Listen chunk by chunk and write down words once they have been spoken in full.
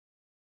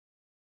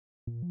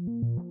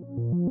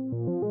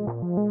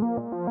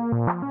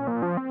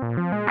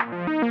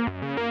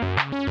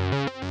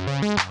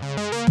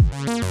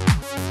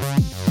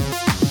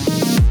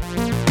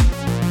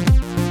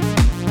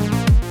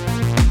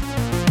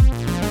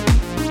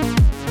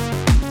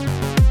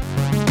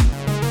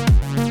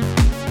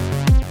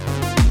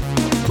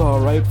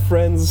right,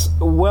 friends,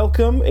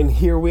 welcome, and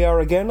here we are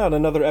again on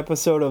another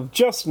episode of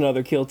Just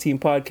Another Kill Team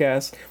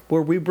podcast,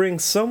 where we bring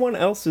someone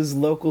else's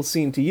local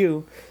scene to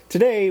you.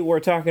 Today, we're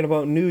talking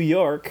about New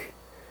York.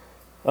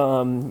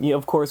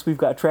 Of course, we've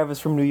got Travis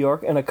from New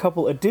York and a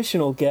couple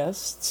additional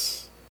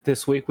guests.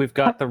 This week, we've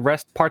got the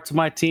rest parts of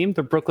my team,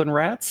 the Brooklyn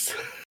Rats.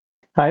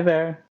 Hi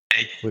there.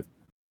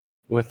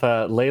 With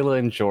Layla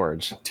and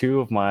George,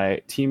 two of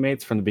my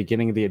teammates from the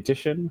beginning of the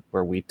edition,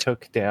 where we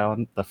took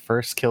down the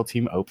first Kill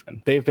Team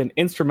Open. They've been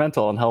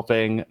instrumental in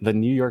helping the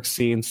New York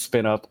scene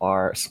spin up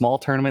our small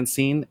tournament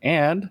scene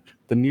and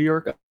the New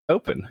York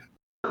Open.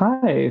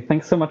 Hi,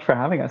 thanks so much for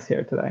having us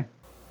here today.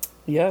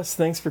 Yes,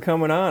 thanks for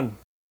coming on.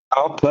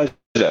 Our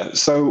pleasure.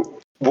 So,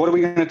 what are we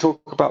going to talk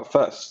about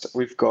first?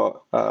 We've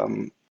got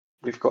some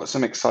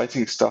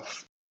exciting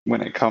stuff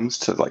when it comes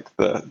to like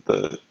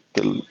the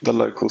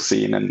local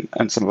scene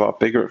and some of our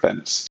bigger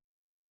events.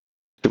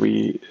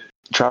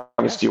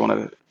 Travis, do you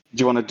want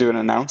to do an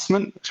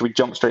announcement? Should we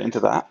jump straight into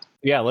that?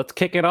 Yeah, let's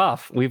kick it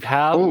off. We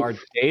have our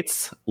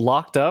dates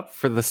locked up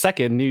for the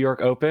second New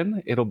York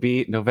Open. It'll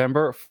be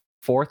November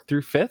 4th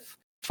through 5th.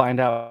 Find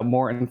out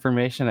more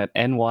information at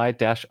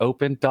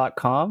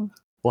ny-open.com.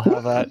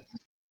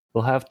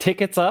 We'll have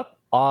tickets up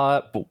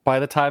by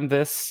the time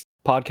this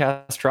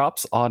podcast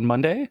drops on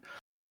Monday.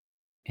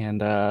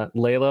 And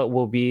Layla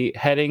will be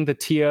heading the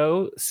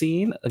TO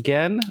scene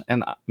again,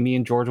 and me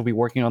and George will be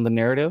working on the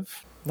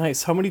narrative.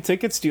 Nice. How many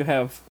tickets do you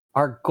have?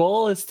 Our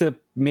goal is to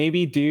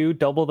maybe do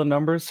double the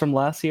numbers from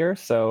last year,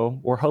 so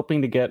we're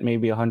hoping to get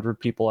maybe 100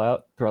 people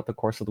out throughout the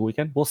course of the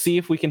weekend. We'll see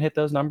if we can hit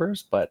those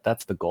numbers, but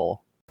that's the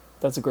goal.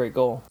 That's a great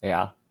goal.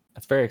 Yeah,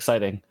 that's very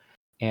exciting.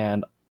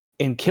 And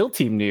in Kill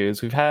Team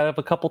news, we've had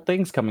a couple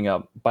things coming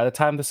up. By the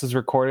time this is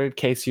recorded,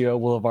 KCO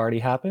will have already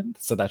happened,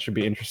 so that should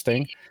be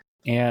interesting.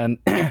 And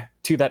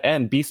to that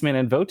end, Beastman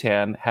and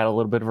Votan had a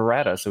little bit of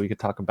errata, so we could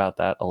talk about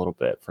that a little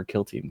bit for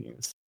Kill Team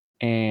news.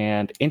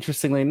 And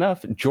interestingly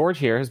enough, George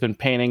here has been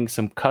painting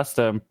some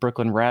custom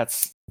Brooklyn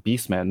Rats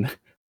Beastmen.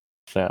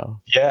 So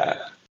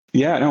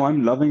no,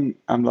 I'm loving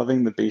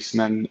the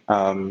Beastmen.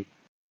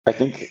 I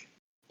think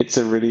it's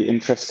a really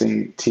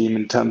interesting team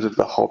in terms of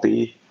the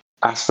hobby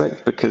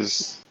aspect,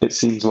 because it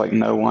seems like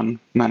no one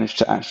managed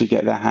to actually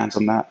get their hands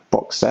on that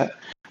box set,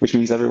 which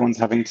means everyone's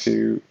having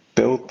to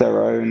build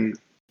their own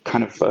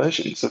kind of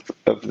versions of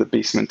the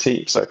Beastman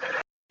team. So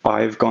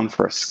I've gone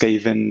for a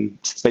Space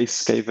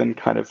Skaven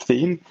kind of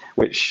theme,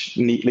 which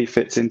neatly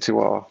fits into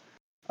our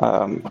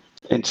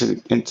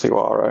into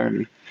our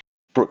own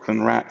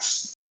Brooklyn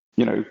Rats,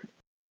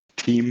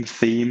 team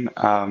theme.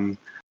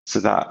 So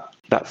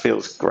that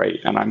feels great,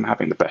 and I'm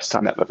having the best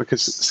time ever,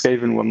 because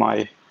Skaven were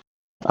my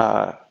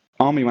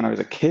army when I was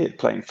a kid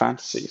playing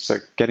fantasy. So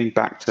getting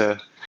back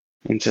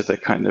into the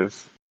kind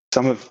of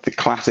some of the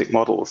classic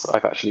models,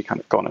 I've actually kind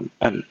of gone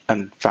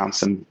and found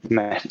some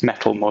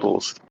metal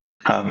models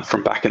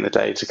from back in the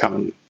day to come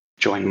and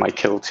join my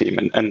kill team,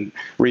 and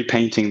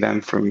repainting them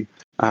from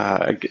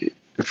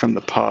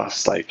the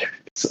past. Like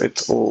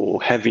it's all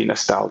heavy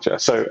nostalgia.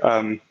 So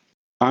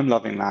I'm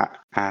loving that,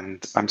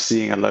 and I'm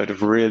seeing a load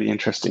of really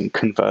interesting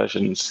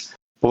conversions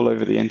all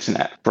over the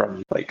internet,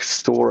 from like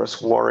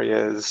Saurus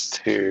warriors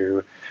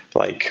to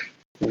like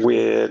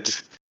weird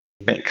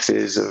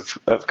mixes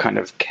of kind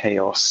of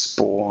chaos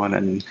spawn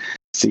and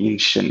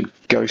Tzeentch and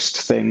ghost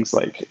things.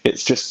 Like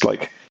it's just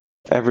like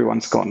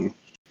everyone's gone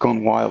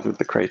wild with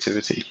the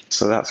creativity,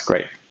 so that's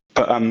great.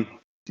 But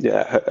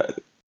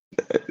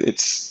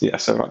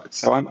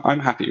so I'm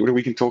happy.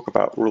 We can talk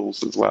about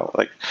rules as well.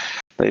 Like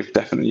they've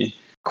definitely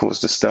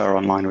caused a stir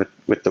online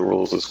with the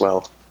rules as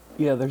well.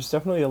 Yeah, there's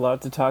definitely a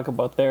lot to talk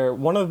about there.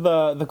 One of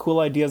the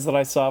cool ideas that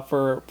I saw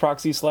for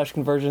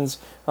proxy/conversions,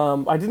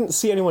 I didn't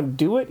see anyone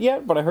do it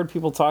yet, but I heard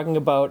people talking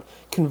about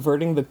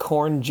converting the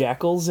Khorne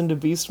jackals into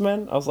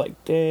beastmen. I was like,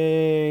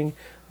 dang,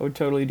 I would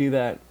totally do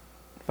that.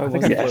 I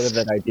think I floated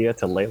that idea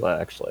to Layla,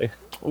 actually.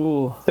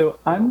 Ooh. So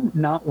I'm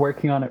not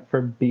working on it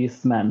for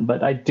beastmen,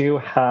 but I do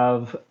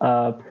have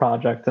a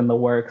project in the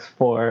works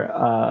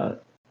for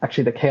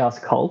actually the Chaos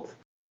Cult.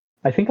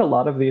 I think a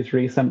lot of these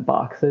recent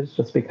boxes,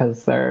 just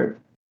because there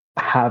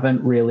haven't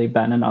really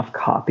been enough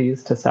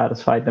copies to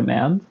satisfy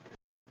demand,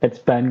 it's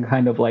been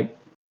kind of like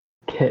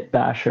kit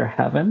basher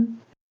heaven.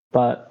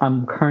 But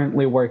I'm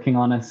currently working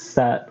on a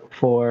set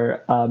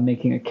for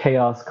making a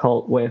Chaos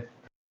Cult with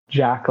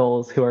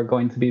jackals who are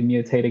going to be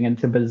mutating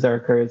into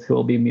berserkers who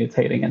will be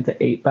mutating into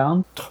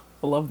 8-bound.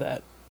 I love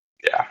that.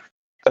 Yeah,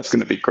 that's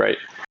going to be great.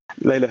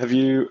 Layla, have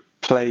you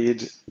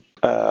played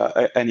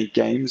any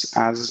games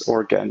as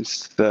or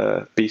against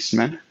the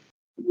Beastmen?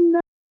 No.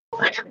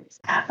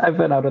 I've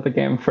been out of the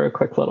game for a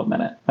quick little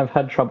minute. I've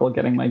had trouble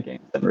getting my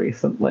games in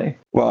recently.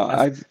 Well,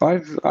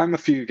 I'm a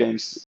few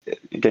games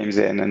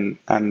in,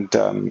 and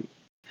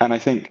I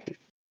think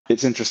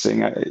it's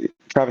interesting.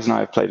 Travis and I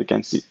have played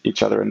against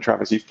each other, and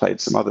Travis, you've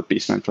played some other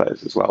Beastmen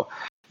players as well.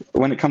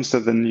 When it comes to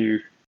the new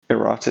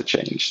errata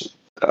change,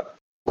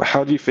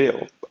 how do you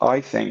feel? I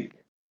think,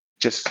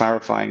 just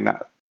clarifying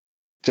that,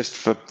 just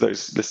for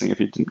those listening, if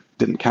you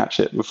didn't catch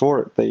it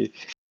before,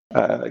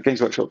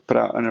 Games Workshop put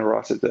out an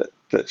errata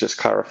that just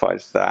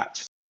clarifies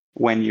that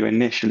when you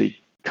initially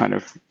kind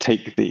of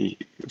take the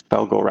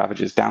Belgor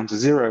Ravagers down to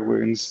 0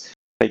 wounds,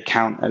 they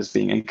count as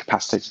being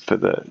incapacitated for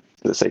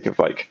the sake of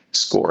like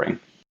scoring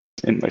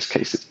in most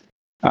cases.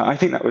 I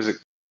think that was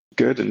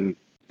good and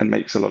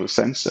makes a lot of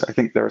sense. I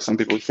think there are some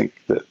people who think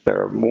that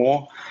there are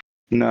more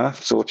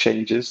nerfs or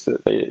changes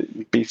that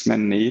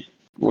beastmen need.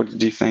 What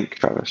do you think,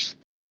 Travis?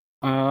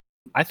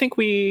 I think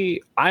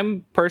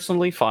I'm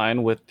personally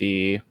fine with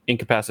the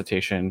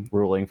incapacitation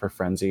ruling for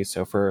Frenzy.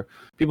 So for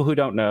people who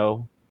don't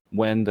know,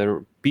 when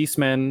the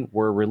Beastmen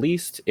were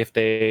released, if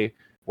they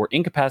were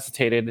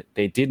incapacitated,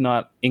 they did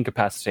not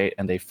incapacitate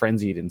and they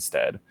frenzied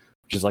instead,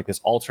 which is like this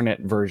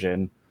alternate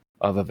version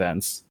of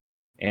events.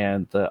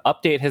 And the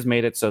update has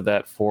made it so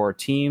that for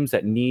teams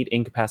that need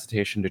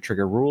incapacitation to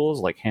trigger rules,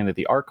 like Hand of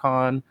the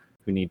Archon,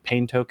 who need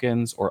pain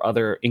tokens, or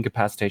other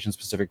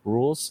incapacitation-specific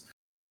rules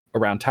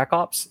around Tech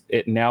Ops,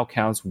 it now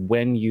counts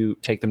when you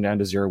take them down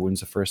to 0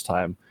 wounds the first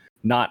time,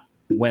 not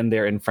when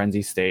they're in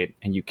frenzy state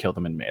and you kill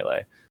them in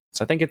melee.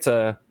 So I think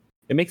it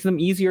makes them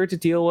easier to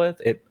deal with.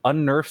 It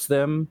unnerfs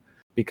them,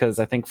 because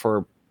I think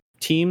for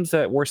teams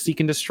that were seek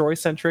and destroy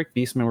centric,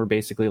 Beastmen were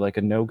basically like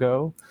a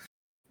no-go,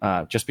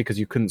 just because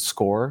you couldn't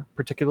score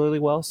particularly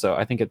well. So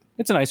I think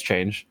it's a nice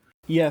change.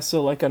 Yeah,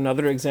 so like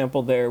another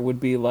example there would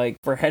be like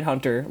for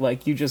Headhunter,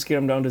 like you just get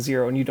them down to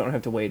 0 and you don't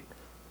have to wait.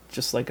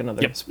 Just like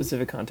another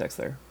specific context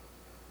there.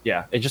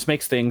 Yeah, it just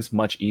makes things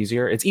much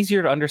easier. It's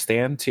easier to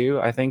understand too.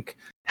 I think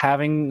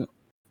having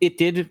it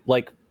did,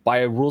 like,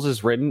 by rules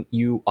as written,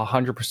 you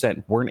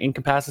 100% weren't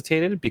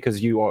incapacitated,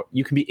 because you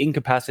can be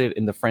incapacitated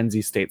in the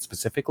frenzy state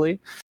specifically.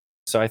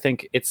 So I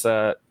think it's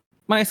a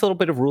nice little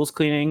bit of rules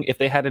cleaning. If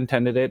they had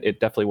intended it, it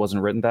definitely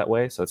wasn't written that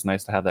way. So it's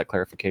nice to have that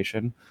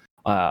clarification.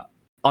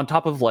 On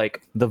top of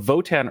like the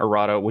Votann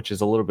errata, which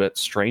is a little bit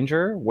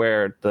stranger,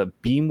 where the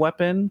beam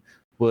weapon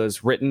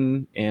was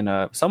written in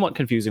a somewhat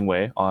confusing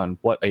way on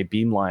what a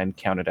beam line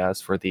counted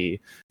as for the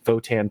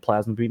Votann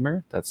plasma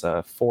beamer. That's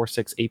a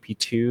 4/6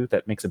 AP2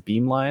 that makes a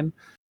beam line.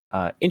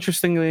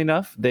 Interestingly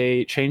enough,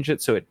 they changed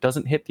it so it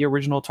doesn't hit the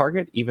original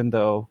target, even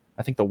though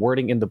I think the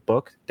wording in the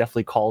book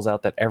definitely calls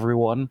out that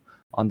everyone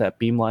on that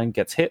beam line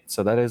gets hit.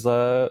 So that is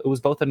it was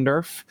both a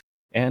nerf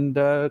and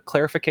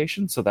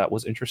clarification. So that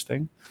was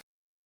interesting.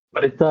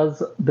 But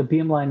the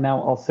beam line now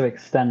also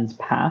extends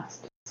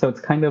past. So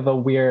it's kind of a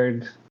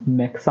weird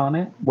mix on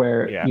it,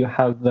 where you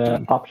have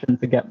the option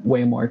to get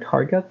way more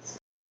targets.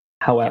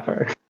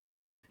 However...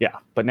 Yeah,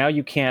 but now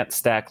you can't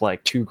stack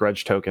like 2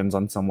 grudge tokens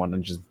on someone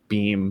and just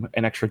beam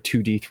an extra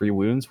 2d3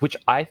 wounds, which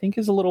I think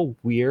is a little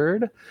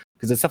weird,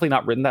 because it's definitely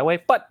not written that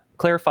way. But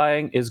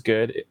clarifying is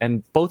good,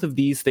 and both of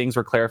these things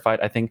were clarified,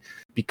 I think,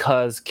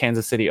 because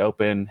Kansas City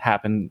Open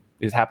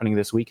is happening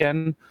this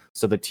weekend.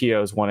 So the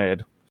TOs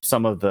wanted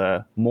some of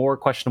the more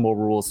questionable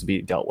rules to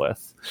be dealt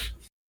with.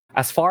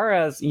 As far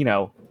as,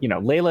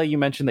 Layla, you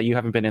mentioned that you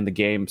haven't been in the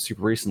game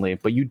super recently,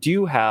 but you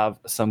do have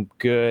some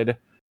good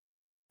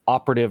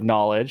operative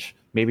knowledge,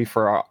 maybe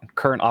for our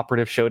current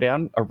operative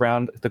showdown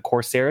around the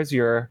Corsairs,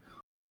 your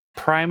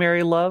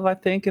primary love, I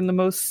think, in the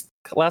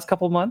last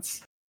couple of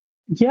months.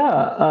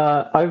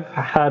 Yeah, I've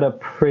had a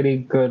pretty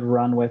good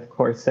run with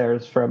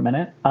Corsairs for a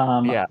minute.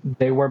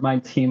 They were my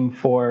team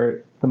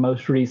for the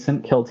most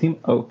recent Kill Team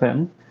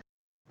Open.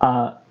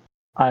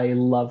 I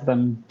love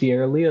them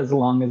dearly as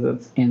long as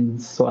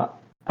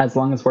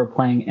we're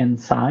playing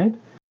inside.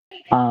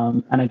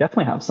 And I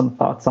definitely have some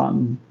thoughts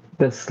on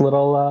this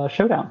little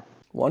showdown.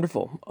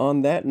 Wonderful.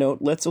 On that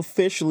note, let's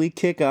officially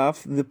kick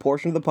off the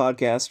portion of the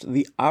podcast,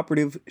 the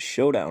Operative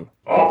Showdown.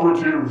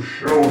 Operative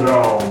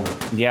Showdown.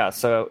 Yeah,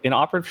 so in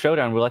Operative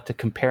Showdown, we like to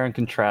compare and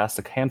contrast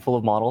a handful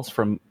of models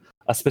from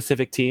a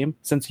specific team.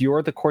 Since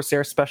you're the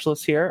Corsair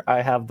specialist here,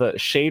 I have the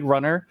Shade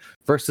Runner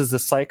versus the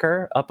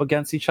Psyker up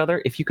against each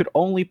other. If you could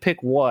only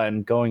pick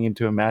one going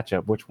into a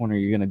matchup, which one are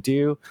you going to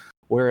do?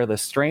 Where are the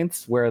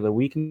strengths? Where are the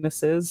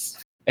weaknesses?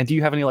 And do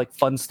you have any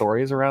fun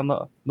stories around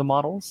the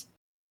models?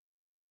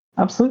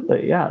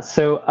 Absolutely, yeah.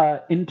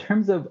 So in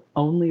terms of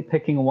only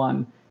picking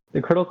one,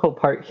 the critical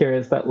part here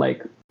is that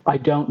I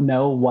don't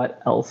know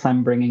what else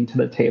I'm bringing to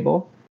the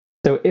table.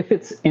 So if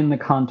it's in the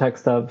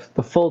context of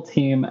the full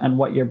team and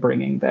what you're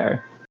bringing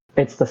there,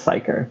 it's the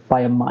Psyker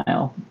by a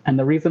mile. And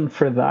the reason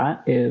for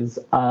that is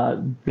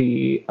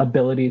the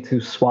ability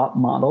to swap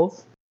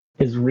models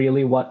is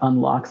really what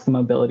unlocks the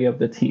mobility of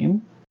the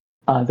team.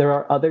 There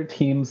are other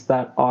teams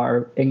that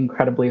are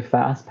incredibly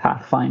fast.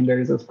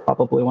 Pathfinders is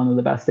probably one of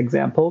the best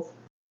examples.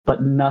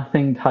 But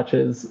nothing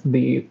touches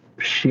the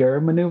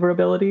sheer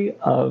maneuverability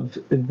of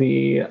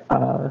the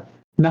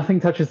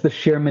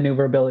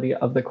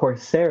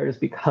Corsairs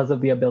because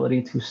of the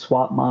ability to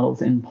swap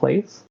models in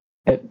place.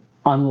 It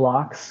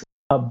unlocks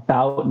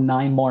about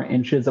 9 more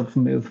inches of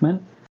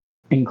movement,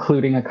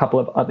 including a couple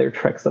of other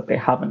tricks that they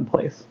have in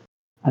place.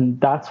 And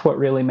that's what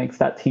really makes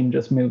that team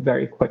just move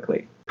very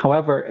quickly.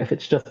 However, if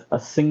it's just a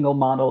single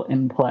model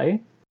in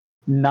play,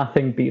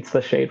 nothing beats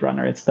the Shade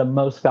Runner. It's the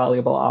most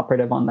valuable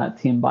operative on that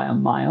team by a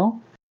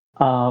mile.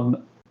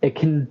 It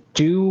can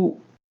do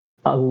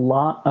a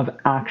lot of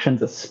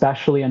actions,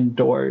 especially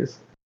indoors,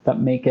 that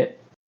make it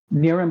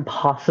near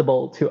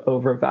impossible to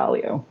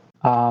overvalue.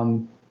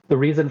 The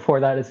reason for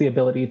that is the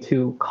ability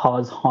to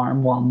cause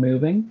harm while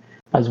moving,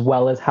 as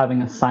well as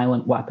having a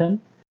silent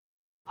weapon.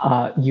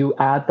 You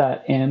add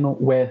that in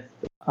with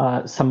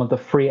some of the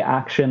free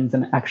actions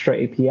and extra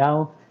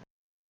APL,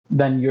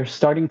 then you're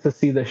starting to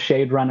see the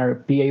Shade Runner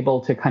be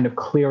able to kind of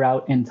clear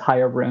out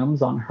entire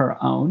rooms on her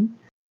own,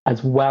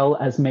 as well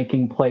as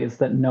making plays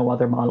that no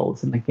other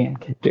models in the game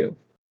can do.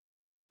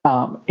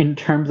 In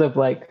terms of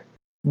like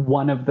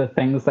one of the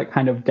things that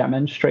kind of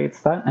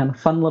demonstrates that, and a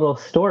fun little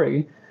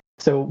story.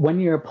 So when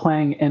you're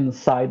playing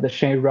inside, the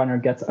Shade Runner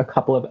gets a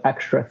couple of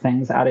extra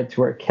things added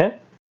to her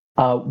kit.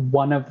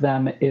 One of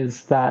them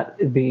is that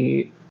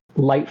the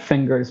Light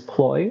Fingers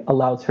ploy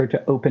allows her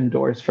to open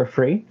doors for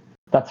free.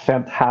 That's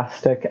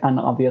fantastic. And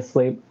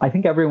obviously, I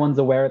think everyone's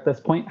aware at this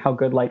point how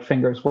good Light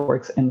Fingers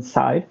works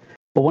inside.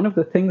 But one of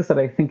the things that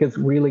I think is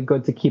really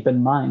good to keep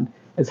in mind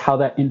is how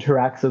that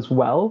interacts as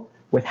well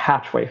with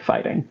hatchway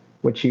fighting,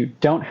 which you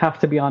don't have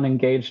to be on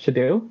engage to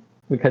do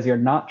because you're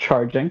not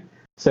charging.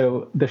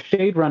 So the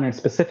Shade Runner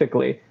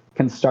specifically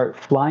can start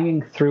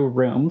flying through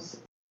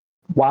rooms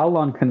while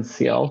on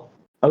conceal,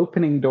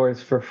 opening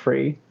doors for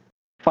free,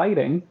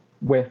 fighting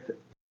with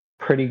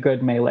pretty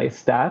good melee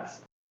stats,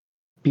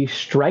 be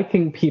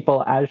striking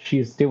people as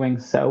she's doing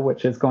so,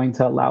 which is going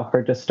to allow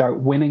her to start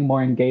winning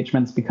more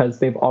engagements because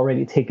they've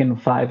already taken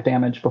 5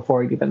 damage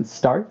before it even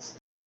starts,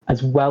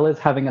 as well as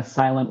having a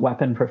silent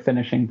weapon for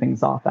finishing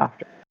things off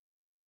after.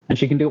 And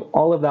she can do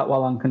all of that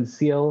while on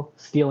conceal,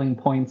 stealing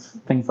points,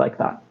 things like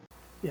that.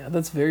 Yeah,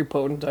 that's very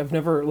potent. I've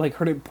never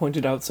heard it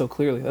pointed out so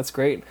clearly. That's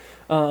great.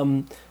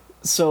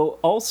 So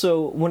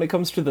also, when it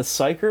comes to the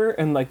Psyker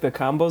and the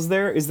combos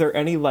there, is there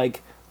any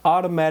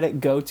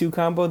automatic go-to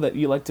combo that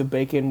you like to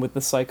bake in with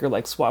the Psyker,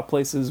 like swap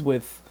places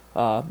with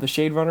the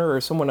Shade Runner or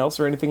someone else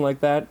or anything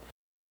like that?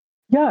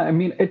 Yeah, I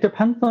mean, it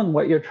depends on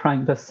what you're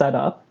trying to set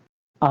up.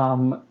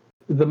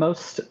 The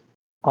most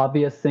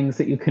obvious things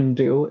that you can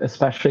do,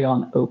 especially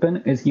on open,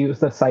 is use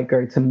the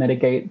Psyker to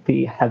mitigate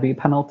the heavy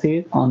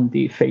penalty on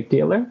the Fate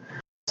Dealer.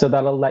 So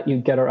that'll let you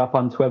get her up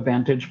onto a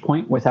vantage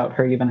point without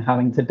her even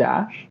having to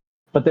dash.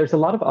 But there's a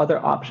lot of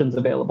other options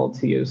available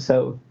to you.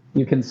 So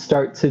you can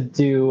start to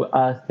do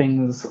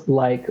things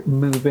like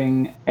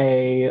moving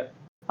a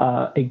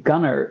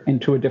gunner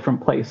into a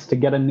different place to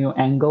get a new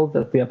angle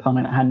that the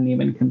opponent hadn't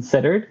even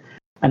considered.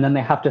 And then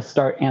they have to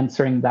start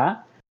answering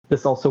that.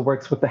 This also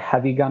works with the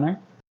heavy gunner,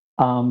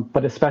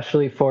 but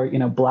especially for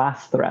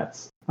blast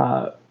threats.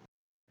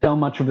 So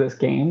much of this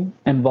game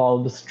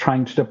involves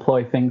trying to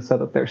deploy things so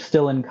that they're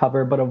still in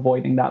cover but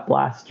avoiding that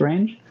blast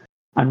range.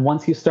 And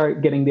once you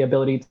start getting the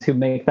ability to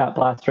make that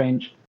blast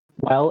range,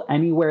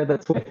 anywhere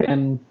that's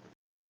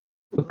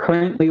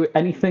currently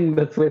anything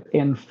that's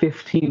within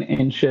 15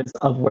 inches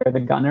of where the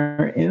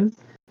gunner is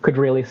could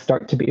really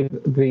start to be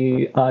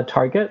the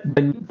target,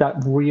 then that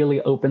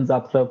really opens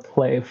up the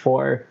play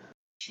for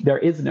there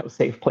is no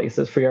safe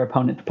places for your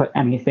opponent to put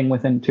anything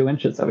within 2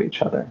 inches of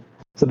each other.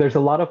 So there's a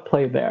lot of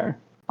play there.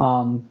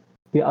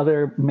 The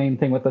other main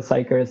thing with the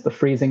Psyker is the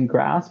freezing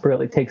grasp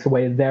really takes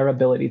away their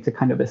ability to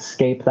kind of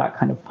escape that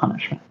kind of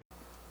punishment.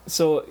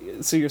 So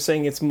you're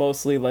saying it's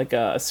mostly like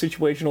a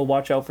situational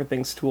watch out for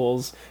things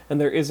tools, and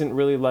there isn't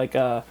really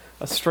a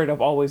straight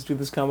up always do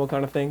this combo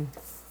kind of thing?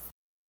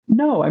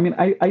 No, I mean,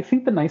 I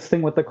think the nice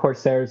thing with the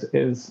Corsairs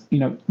is,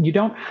 you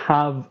don't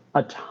have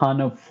a ton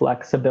of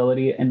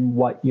flexibility in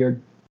what you're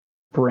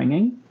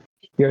bringing.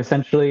 You're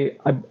essentially,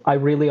 I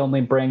really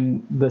only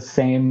bring the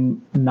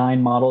same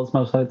 9 models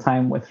most of the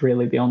time, with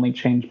really the only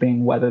change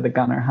being whether the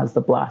gunner has the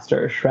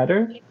blaster or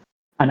shredder.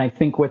 And I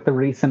think with the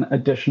recent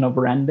addition of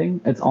rending,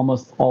 it's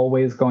almost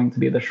always going to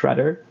be the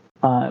shredder,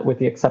 with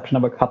the exception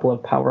of a couple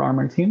of power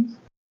armor teams.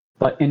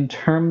 But in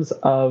terms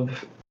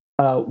of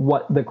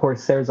what the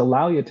Corsairs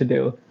allow you to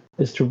do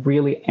is to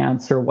really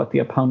answer what the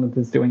opponent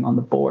is doing on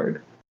the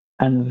board.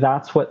 And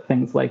that's what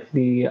things like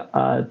the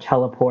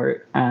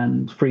teleport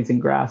and freezing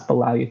grasp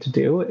allow you to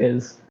do,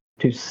 is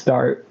to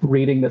start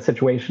reading the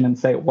situation and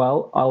say,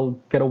 well, I'll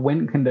get a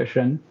win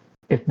condition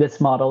if this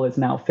model is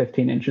now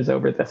 15 inches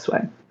over this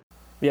way.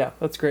 Yeah,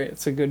 that's great.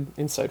 It's a good,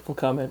 insightful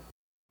comment.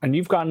 And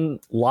you've gotten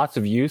lots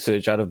of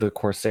usage out of the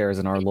Corsairs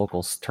in our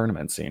local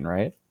tournament scene,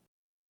 right?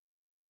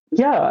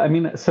 Yeah, I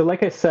mean, so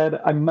like I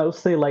said, I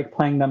mostly like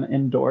playing them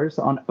indoors.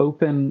 On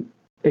open,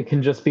 it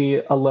can just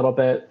be a little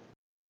bit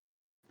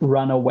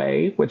run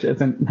away, which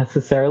isn't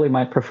necessarily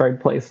my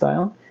preferred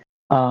playstyle.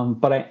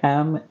 But I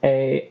am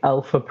a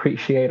elf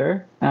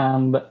appreciator,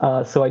 and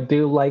so I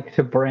do like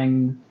to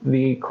bring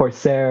the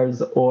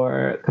Corsairs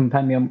or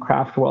Compendium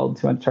Craft World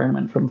to a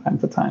tournament from time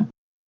to time.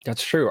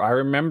 That's true. I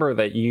remember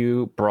that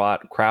you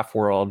brought Craft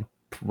World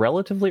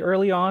relatively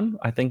early on,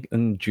 I think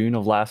in June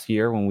of last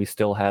year, when we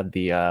still had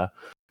the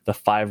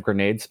 5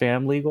 grenade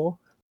spam legal.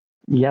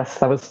 Yes,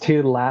 that was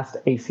to last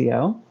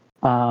ACO.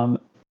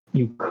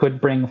 You could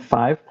bring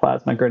 5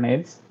 plasma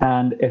grenades,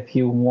 and if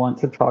you want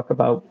to talk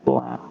about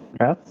blast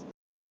threats,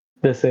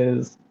 this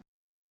is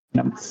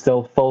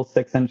still full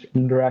 6-inch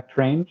indirect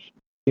range.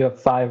 you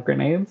have 5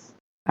 grenades.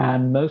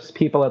 And most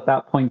people at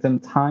that point in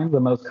time, the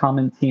most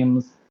common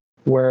teams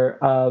were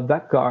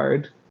Vet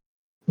Guard,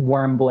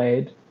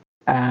 Wormblade,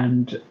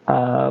 and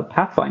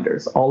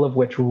Pathfinders, all of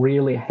which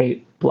really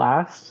hate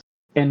blast,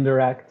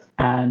 indirect,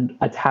 and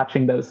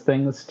attaching those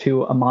things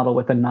to a model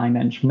with a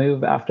 9-inch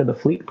move after the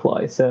fleet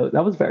ploy. So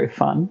that was very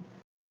fun.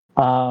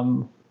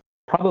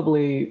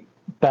 Probably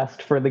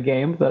best for the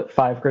game that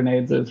 5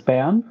 grenades is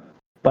banned,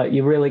 but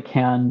you really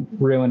can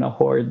ruin a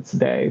Horde's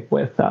day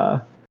with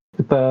the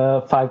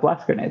 5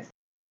 blast grenades.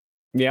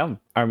 Yeah,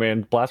 I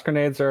mean, blast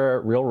grenades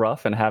are real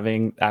rough, and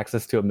having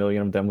access to 1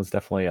 million of them was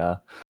definitely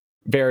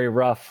very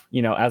rough.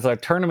 As a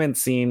tournament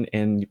scene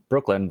in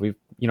Brooklyn, we've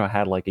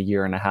had like a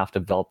year and a half to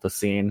develop the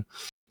scene.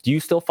 Do you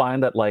still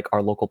find that like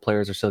our local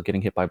players are still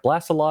getting hit by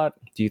blasts a lot?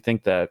 Do you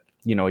think that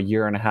a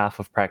year and a half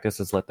of practice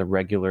has let the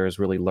regulars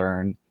really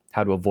learn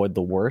how to avoid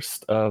the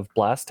worst of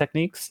blast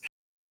techniques?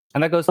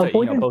 And that goes to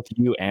both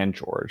you and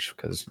George,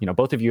 because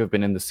both of you have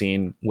been in the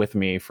scene with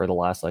me for the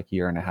last like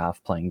year and a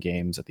half playing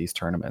games at these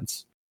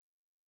tournaments.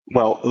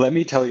 Well, let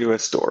me tell you a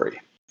story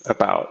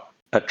about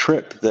a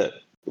trip that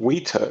we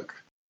took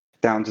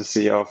down to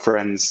see our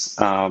friends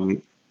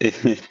in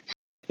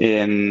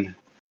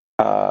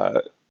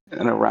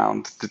and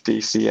around the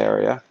DC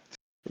area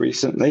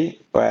recently,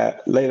 where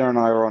Layla and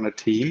I were on a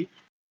team.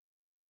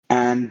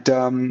 And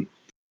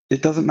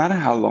it doesn't matter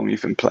how long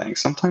you've been playing.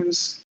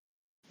 Sometimes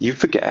you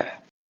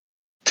forget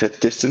to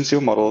distance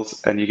your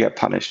models and you get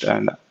punished.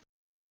 And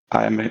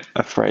I'm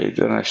afraid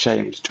and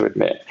ashamed to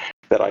admit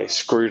that I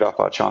screwed up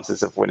our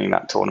chances of winning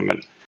that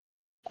tournament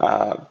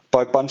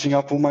by bunching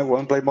up all my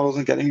Wormblade models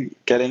and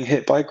getting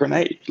hit by a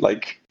grenade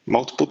like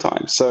multiple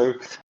times. So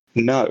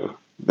no,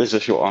 there's a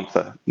short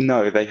answer.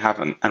 No, they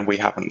haven't, and we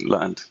haven't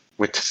learned.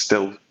 They're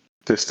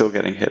still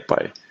getting hit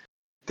by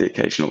the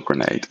occasional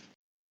grenade.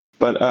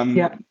 But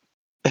yeah.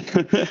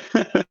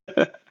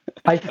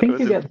 I think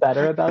you get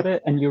better about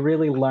it, and you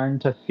really learn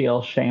to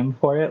feel shame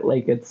for it.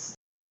 Like, it's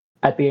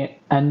at the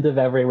end of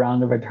every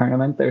round of a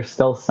tournament, there's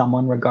still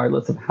someone,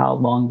 regardless of how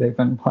long they've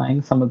been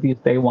playing, some of these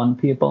day one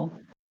people,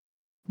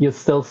 you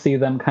still see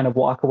them kind of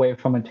walk away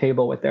from a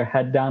table with their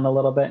head down a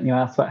little bit, and you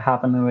ask what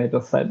happened, and they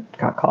just said,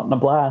 got caught in a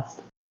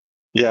blast.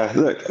 Yeah,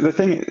 look, the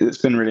thing that's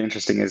been really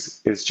interesting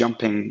is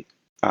jumping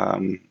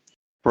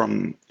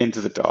from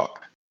Into the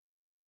Dark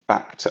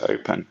back to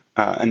Open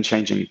and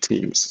changing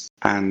teams.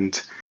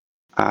 And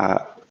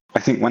I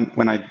think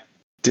when I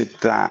did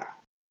that,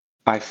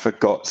 I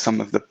forgot some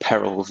of the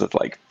perils of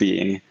like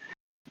being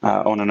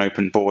on an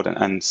open board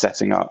and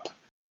setting up,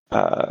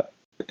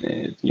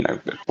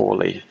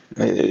 poorly.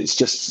 It's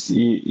just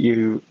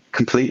you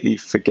completely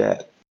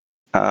forget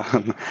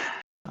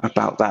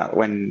about that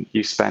when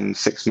you spend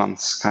 6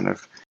 months kind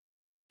of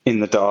in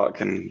the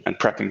dark and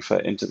prepping for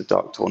Into the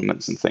Dark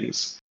tournaments and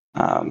things.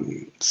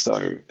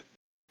 So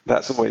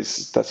that's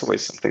always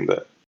something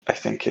that I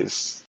think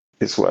is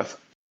worth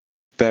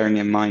bearing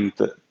in mind,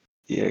 that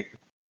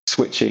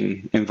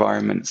switching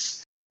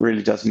environments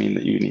really does mean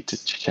that you need to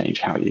change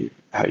how you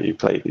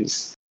play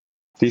these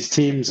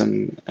teams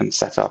and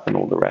set up and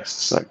all the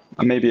rest. So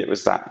maybe it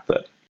was that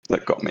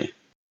got me.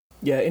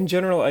 Yeah, in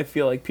general, I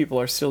feel like people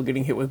are still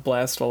getting hit with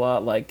blast a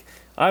lot. Like,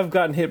 I've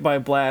gotten hit by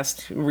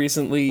blast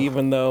recently,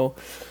 even though,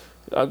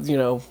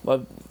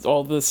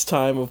 all this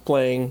time of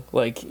playing,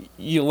 like,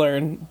 you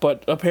learn,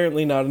 but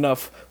apparently not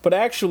enough. But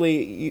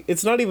actually,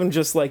 it's not even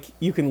just, like,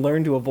 you can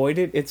learn to avoid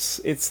it.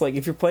 It's like,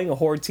 if you're playing a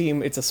Horde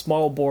team, it's a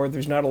small board,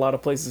 there's not a lot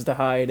of places to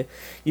hide.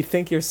 You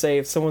think you're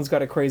safe, someone's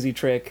got a crazy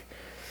trick,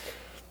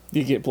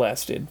 you get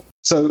blasted.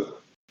 So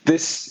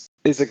this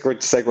is a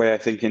good segue, I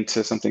think,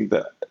 into something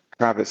that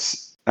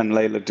Travis and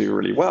Layla do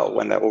really well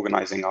when they're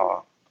organizing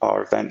our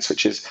events,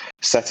 which is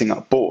setting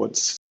up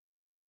boards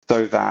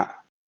so that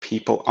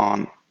people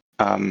aren't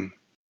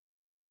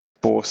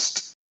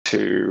forced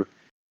to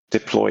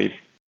deploy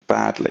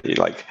badly.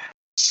 Like,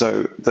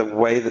 so the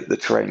way that the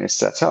terrain is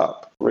set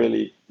up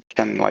really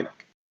can like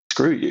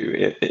screw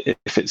you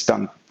if it's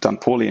done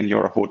poorly and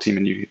you're a Horde team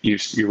and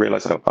you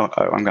realize, oh,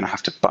 I'm going to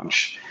have to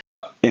bunch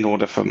in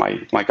order for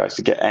my guys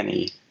to get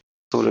any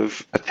sort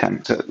of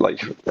attempt at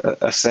like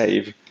a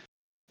save.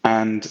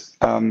 And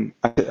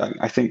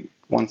I think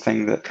one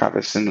thing that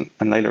Travis and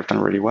Layla have done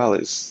really well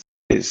is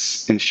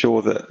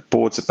ensure that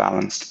boards are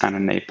balanced and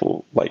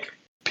enable like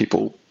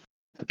people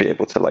to be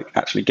able to like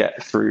actually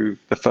get through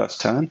the first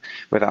turn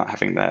without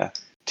having their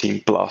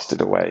team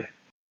blasted away.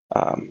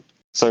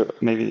 So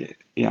maybe,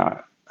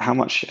 how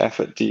much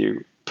effort do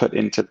you put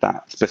into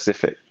that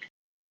specific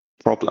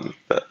problem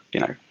that,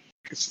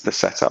 it's the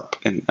setup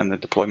and the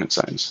deployment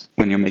zones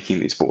when you're making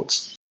these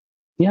boards?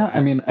 Yeah, I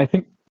mean, I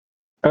think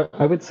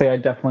I would say I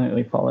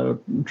definitely follow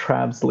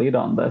Trav's lead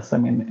on this. I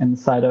mean,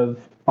 inside of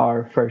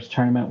our first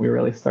tournament, we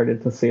really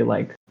started to see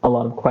like a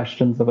lot of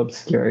questions of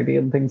obscurity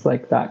and things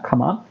like that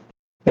come up,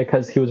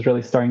 because he was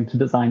really starting to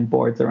design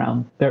boards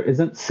around there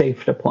isn't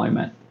safe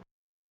deployment,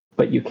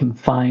 but you can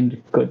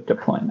find good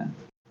deployment.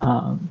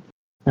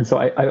 And so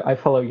I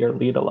follow your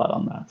lead a lot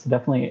on that. So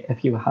definitely,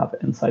 if you have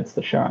insights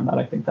to share on that,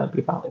 I think that'd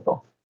be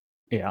valuable.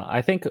 Yeah,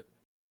 I think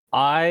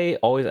I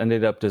always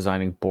ended up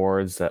designing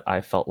boards that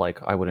I felt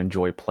like I would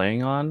enjoy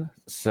playing on.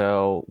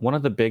 So one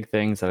of the big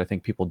things that I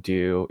think people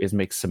do is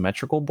make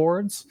symmetrical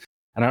boards.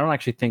 And I don't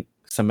actually think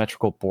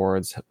symmetrical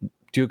boards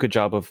do a good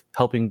job of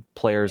helping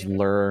players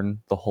learn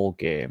the whole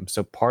game.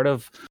 So part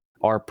of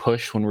our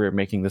push when we were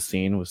making the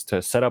scene was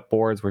to set up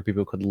boards where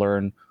people could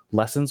learn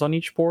lessons on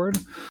each board,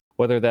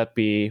 whether that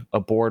be a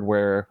board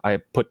where I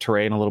put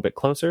terrain a little bit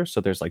closer,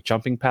 so there's like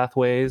jumping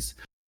pathways,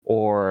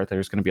 or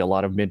there's going to be a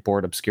lot of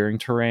mid-board obscuring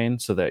terrain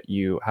so that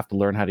you have to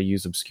learn how to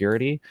use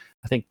obscurity.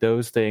 I think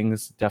those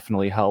things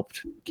definitely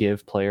helped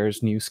give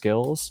players new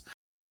skills.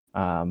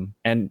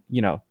 And,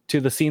 to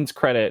the scene's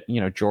credit,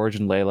 George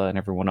and Layla and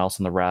everyone else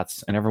in the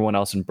Rats and everyone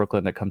else in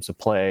Brooklyn that comes to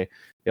play,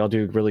 they all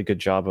do a really good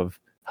job of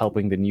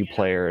helping the new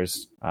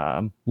players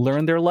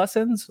learn their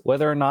lessons.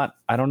 Whether or not,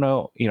 I don't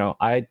know,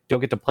 I don't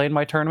get to play in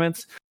my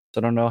tournaments,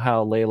 so I don't know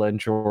how Layla and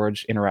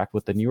George interact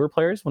with the newer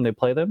players when they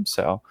play them.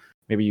 So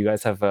maybe you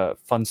guys have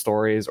fun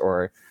stories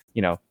or,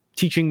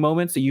 teaching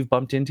moments that you've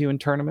bumped into in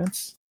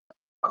tournaments.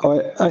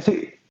 I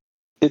think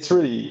it's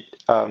really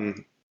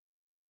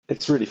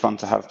fun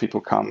to have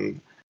people come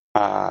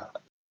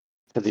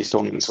to these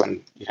tournaments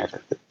when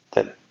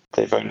that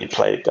they've only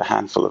played a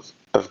handful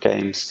of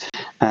games,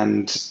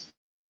 and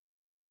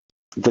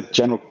the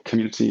general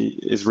community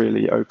is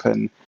really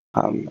open.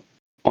 On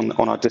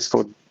our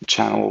Discord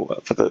channel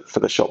for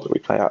the shop that we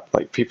play at,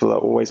 like, people are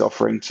always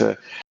offering to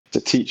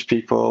teach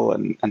people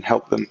and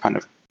help them kind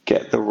of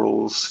get the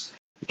rules,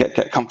 get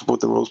comfortable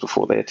with the rules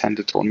before they attend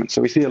a tournament.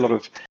 So we see a lot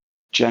of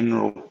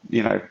general,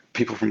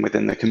 people from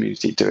within the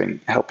community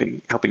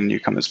helping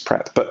newcomers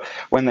prep. But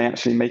when they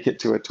actually make it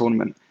to a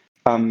tournament,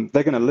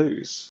 they're going to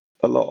lose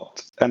a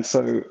lot. And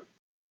so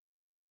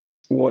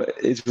what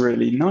is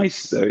really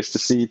nice, though, is to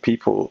see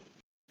people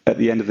at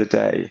the end of the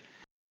day,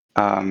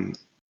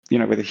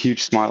 with a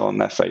huge smile on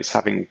their face,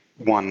 having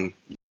won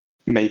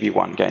maybe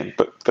one game,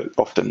 but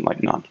often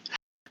like none.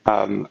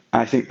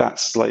 I think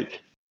that's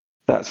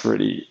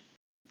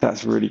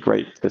really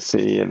great to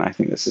see, and I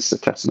think this is a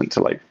testament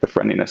to like the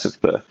friendliness of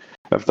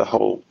the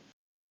whole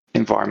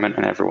environment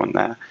and everyone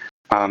there.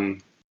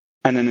 And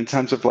then in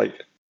terms of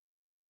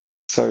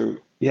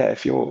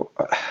if you're,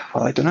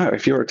 I don't know,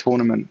 if you're a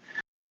tournament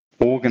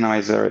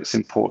organizer, it's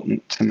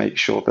important to make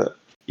sure that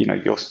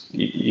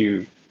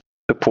you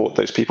support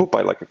those people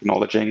by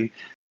acknowledging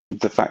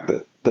the fact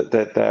that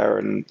they're there,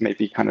 and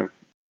maybe kind of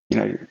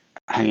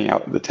hanging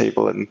out at the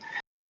table and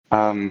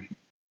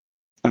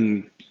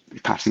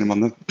patting them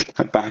on the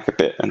back a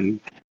bit and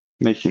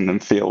making them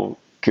feel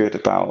good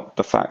about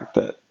the fact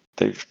that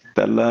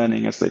they're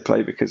learning as they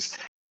play. Because,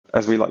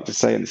 as we like to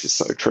say, and this is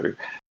so true,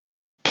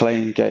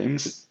 playing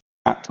games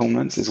at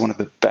tournaments is one of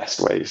the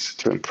best ways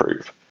to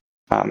improve,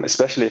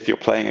 especially if you're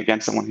playing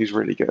against someone who's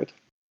really good.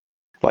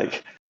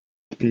 Like,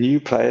 new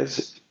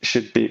players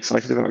should be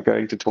excited about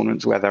going to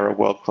tournaments where there are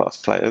world-class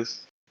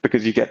players,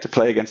 because you get to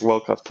play against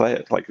world-class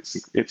players. Like,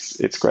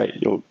 it's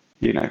great.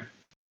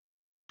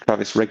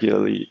 Travis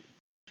regularly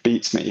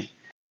beats me,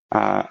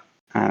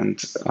 and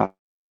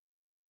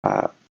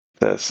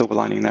the silver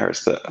lining there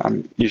is that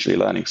I'm usually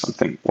learning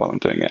something while I'm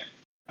doing it.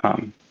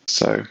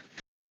 So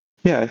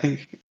yeah, I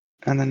think,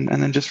 and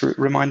then just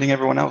reminding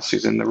everyone else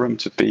who's in the room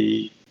to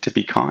be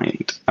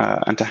kind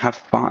and to have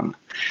fun.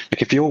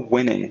 Like, if you're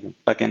winning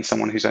against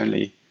someone who's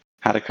only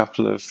had a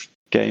couple of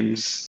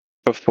games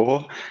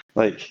before,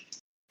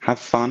 have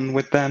fun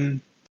with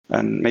them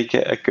and make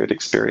it a good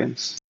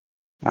experience.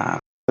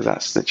 But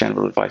that's the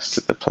general advice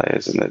to the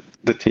players and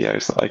the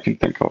TOs that I can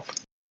think of.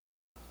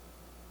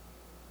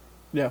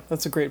 Yeah,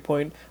 that's a great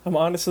point. I'm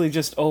honestly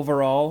just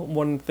overall,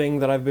 one thing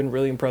that I've been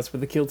really impressed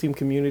with the Kill Team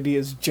community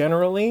is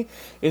generally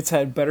it's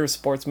had better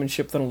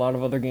sportsmanship than a lot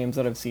of other games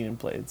that I've seen and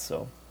played.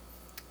 So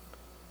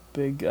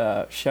big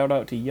shout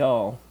out to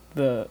y'all.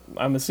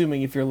 I'm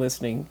assuming if you're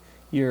listening,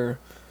 you're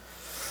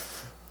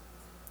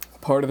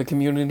part of the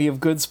community of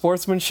good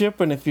sportsmanship,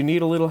 and if you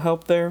need a little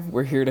help there,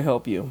 we're here to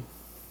help you.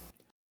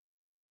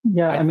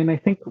 Yeah, I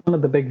think one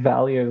of the big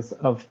values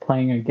of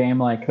playing a game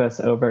like this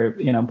over,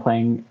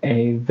 playing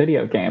a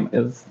video game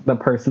is the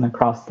person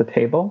across the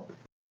table.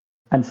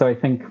 And so I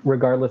think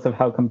regardless of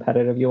how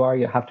competitive you are,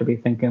 you have to be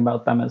thinking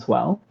about them as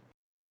well,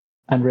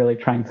 and really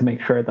trying to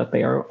make sure that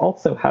they are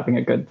also having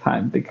a good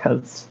time,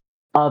 because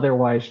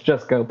otherwise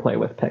just go play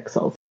with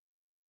pixels.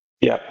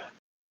 Yeah.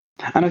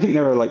 And I think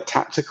there are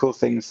tactical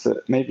things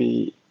that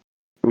maybe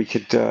we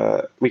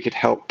could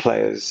help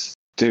players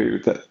do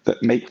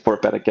that make for a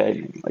better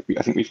game.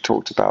 I think we've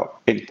talked about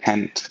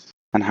intent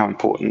and how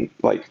important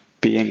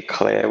being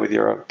clear with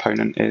your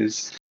opponent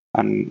is,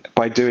 and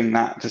by doing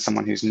that to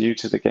someone who's new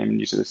to the game,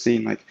 new to the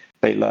scene,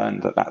 they learn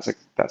that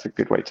that's a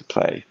good way to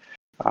play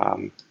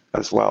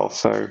as well.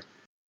 So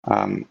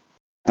and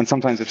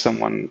sometimes if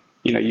someone,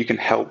 you can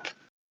help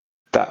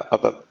that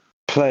other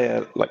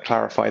player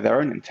clarify their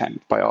own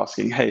intent by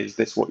asking, hey, is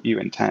this what you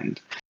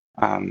intend?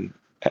 And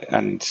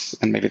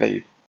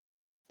maybe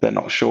they're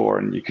not sure,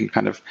 and you can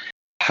kind of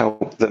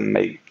help them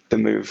make the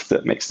move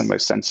that makes the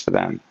most sense for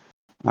them.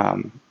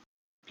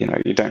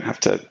 You don't have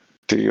to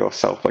do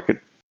yourself a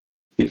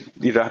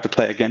you don't have to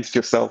play against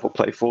yourself or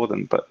play for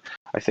them, but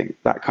I think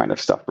that kind of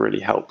stuff really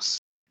helps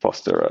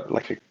foster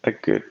a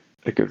good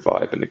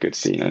vibe and a good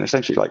scene, and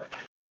essentially like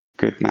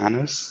good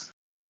manners.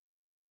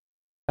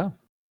 Yeah,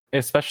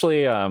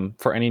 especially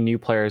for any new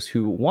players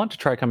who want to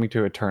try coming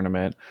to a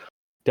tournament.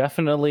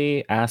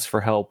 Definitely ask for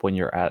help when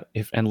you're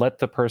and let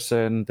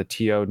the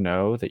TO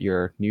know that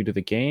you're new to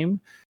the game,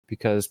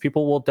 because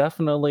people will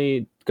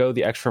definitely go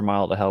the extra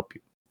mile to help you,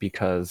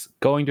 because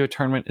going to a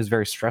tournament is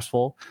very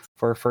stressful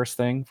for a first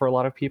thing for a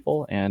lot of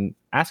people, and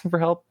asking for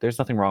help, there's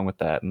nothing wrong with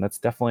that. And that's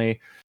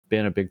definitely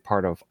been a big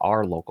part of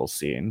our local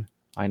scene.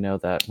 I know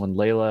that when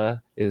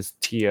Layla is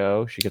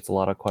TO, she gets a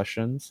lot of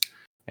questions,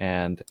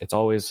 and it's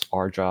always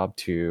our job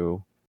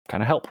to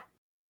kind of help.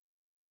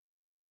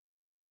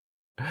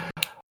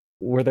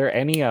 Were there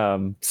any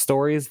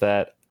stories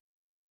that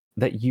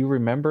you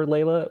remember,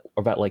 Layla,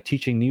 about like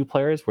teaching new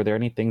players? Were there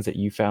any things that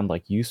you found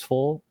like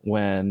useful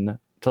when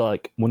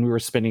we were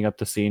spinning up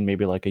the scene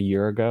maybe like a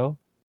year ago?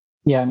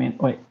 Yeah, I mean,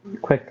 wait,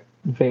 quick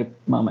vape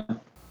moment.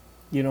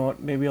 You know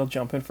what? Maybe I'll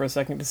jump in for a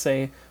second to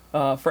say,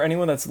 for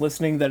anyone that's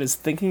listening that is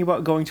thinking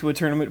about going to a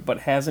tournament but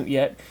hasn't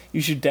yet,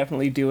 you should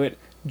definitely do it.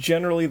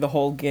 Generally, the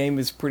whole game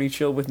is pretty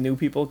chill with new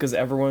people because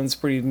everyone's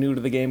pretty new to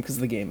the game because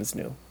the game is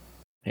new.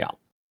 Yeah.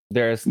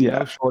 There's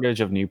no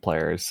shortage of new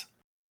players.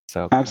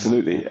 So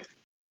absolutely.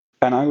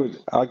 And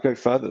I'd go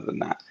further than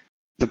that.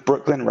 The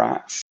Brooklyn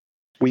Rats,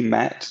 we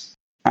met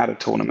at a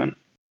tournament,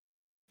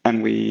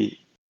 and we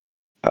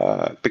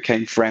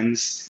became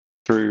friends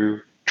through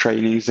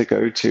trainings to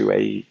go to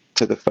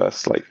the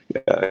first KO,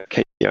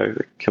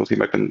 the Kill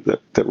Team Open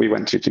that we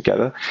went to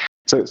together.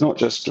 So it's not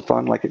just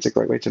fun, like it's a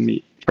great way to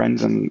meet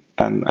friends, and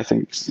I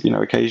think, you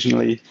know,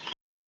 occasionally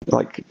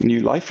like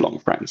new lifelong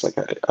friends. Like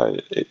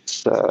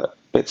it's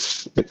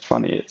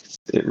funny.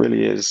 It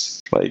really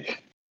is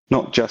like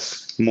not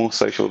just more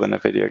social than a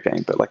video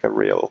game, but like a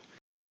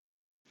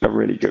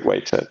really good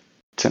way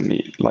to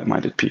meet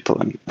like-minded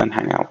people and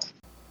hang out.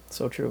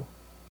 So true.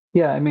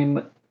 Yeah, I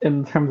mean,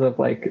 in terms of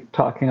like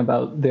talking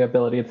about the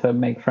ability to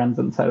make friends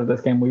inside of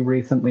this game, we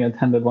recently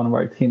attended one of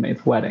our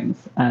teammates' weddings,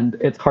 and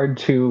it's hard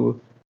to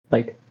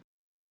like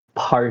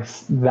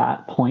parse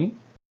that point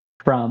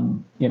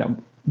from, you know,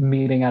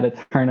 meeting at a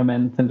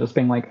tournament and just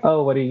being like,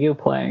 oh, what are you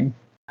playing?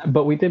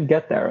 But we did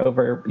get there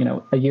over, you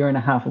know, a year and a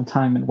half of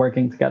time and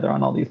working together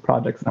on all these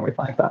projects and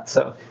everything like that.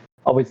 So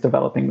always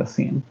developing the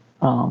scene,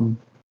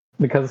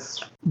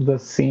 because the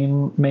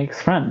scene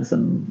makes friends.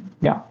 And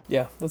yeah,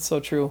 that's so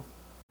true.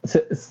 So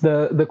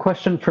the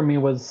question for me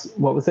was,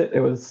 what was it? It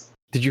was,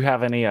 did you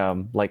have any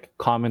like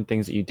common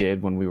things that you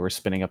did when we were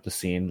spinning up the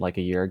scene like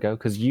a year ago?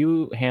 Because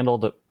you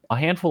handled a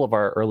handful of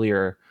our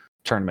earlier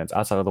tournaments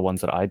outside of the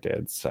ones that I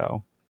did.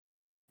 So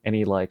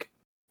any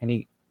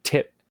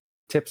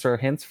tips or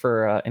hints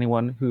for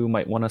anyone who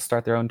might want to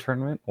start their own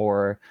tournament,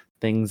 or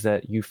things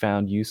that you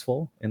found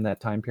useful in that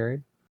time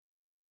period?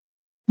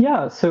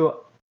 Yeah,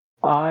 so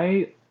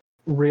I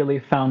really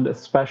found,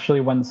 especially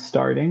when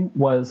starting,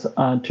 was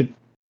to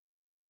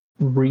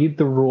read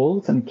the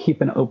rules and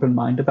keep an open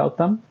mind about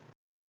them.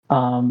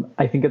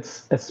 I think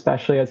it's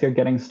especially as you're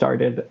getting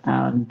started,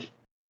 and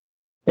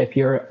if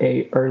you're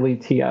a early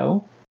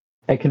TO,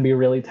 it can be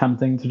really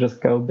tempting to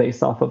just go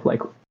based off of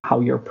like how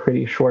you're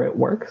pretty sure it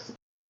works.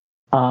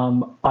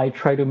 I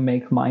try to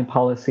make my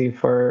policy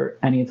for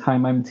any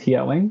time I'm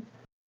TOing.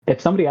 If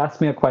somebody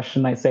asks me a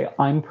question, I say,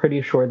 I'm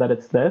pretty sure that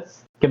it's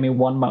this. Give me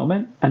one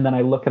moment, and then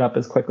I look it up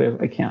as quickly as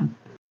I can.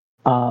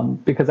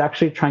 Because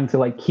actually trying to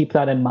like keep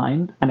that in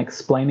mind and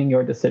explaining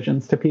your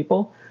decisions to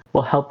people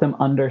will help them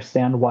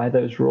understand why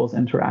those rules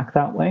interact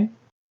that way.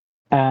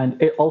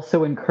 And it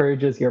also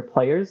encourages your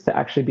players to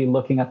actually be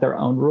looking at their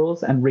own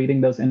rules and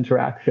reading those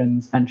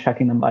interactions and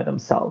checking them by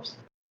themselves.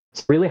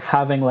 So really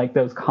having like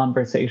those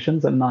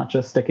conversations and not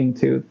just sticking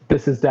to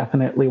this is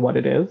definitely what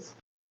it is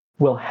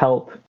will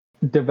help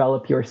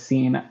develop your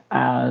scene,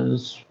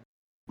 as,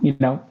 you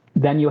know,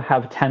 then you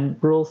have 10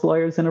 rules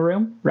lawyers in a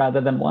room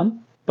rather than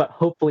one, but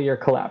hopefully you're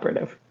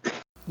collaborative.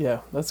 Yeah,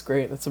 that's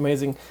great. That's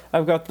amazing.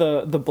 I've got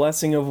the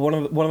blessing of one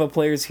of the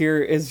players here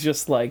is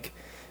just like,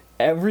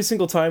 every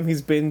single time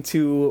he's been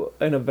to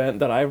an event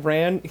that I've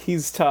ran,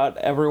 he's taught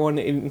everyone,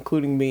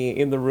 including me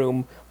in the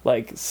room,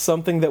 like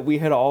something that we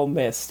had all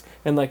missed.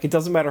 And like, it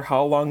doesn't matter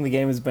how long the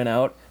game has been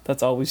out,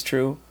 that's always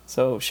true.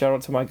 So shout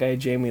out to my guy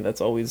Jamie,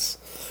 that's always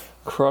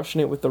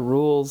crushing it with the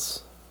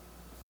rules.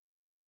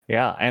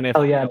 Yeah, and if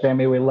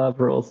Jamie, we love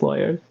rules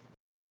lawyers.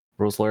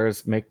 Rules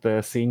lawyers make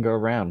the scene go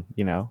round,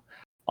 you know.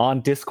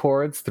 On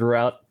Discords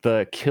throughout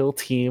the Kill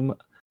Team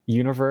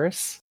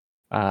universe,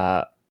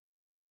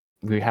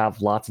 we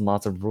have lots and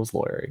lots of rules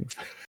lawyering.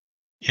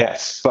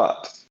 Yes,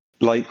 but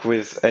like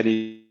with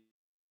any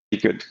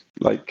good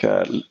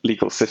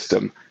legal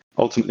system,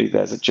 ultimately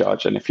there's a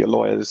judge, and if your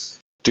lawyers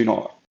do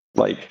not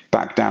like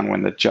back down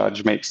when the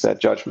judge makes their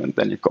judgment,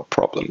 then you've got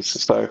problems.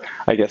 So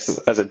I guess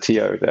as a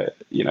TO, that,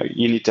 you know,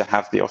 you need to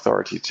have the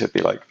authority to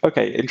be like,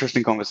 okay,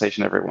 interesting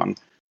conversation, everyone.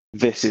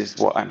 This is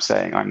what I'm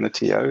saying. I'm the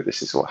TO.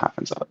 This is what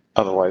happens.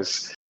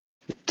 Otherwise,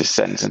 it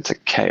descends into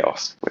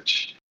chaos,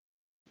 which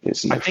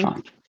is no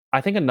fun.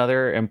 I think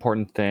another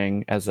important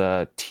thing as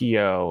a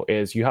TO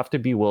is you have to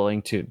be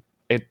willing to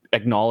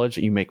acknowledge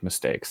that you make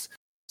mistakes.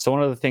 So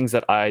one of the things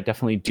that I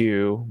definitely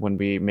do when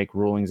we make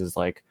rulings is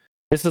like,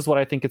 this is what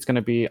I think it's going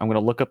to be. I'm going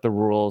to look up the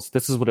rules.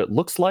 This is what it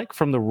looks like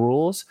from the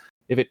rules.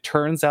 If it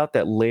turns out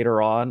that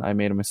later on I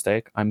made a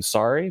mistake, I'm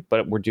sorry,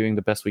 but we're doing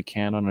the best we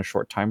can on a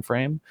short time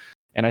frame.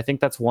 And I think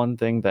that's one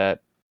thing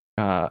that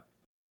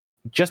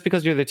just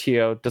because you're the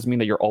TO doesn't mean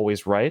that you're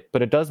always right,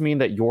 but it does mean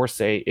that your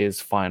say is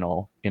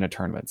final in a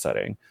tournament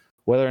setting.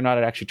 Whether or not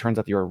it actually turns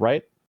out that you're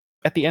right,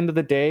 at the end of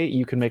the day,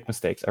 you can make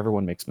mistakes.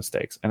 Everyone makes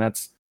mistakes. And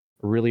that's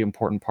a really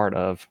important part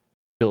of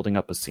building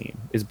up a scene,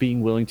 is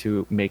being willing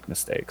to make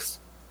mistakes.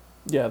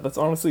 Yeah, that's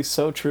honestly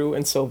so true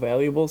and so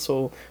valuable.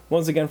 So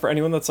once again, for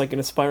anyone that's like an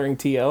aspiring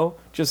TL,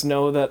 just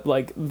know that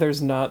like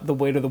there's not the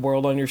weight of the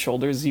world on your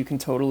shoulders. You can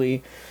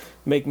totally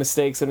make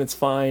mistakes and it's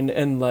fine.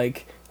 And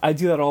like I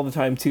do that all the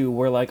time too,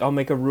 where like I'll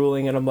make a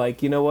ruling and I'm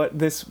like, you know what,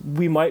 this,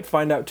 we might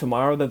find out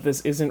tomorrow that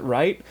this isn't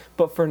right,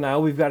 but for now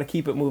we've got to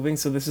keep it moving.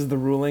 So this is the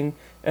ruling,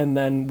 and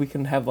then we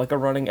can have like a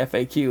running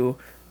FAQ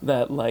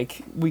that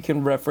like we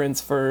can reference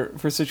for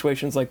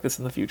situations like this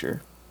in the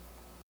future.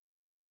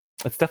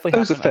 It's definitely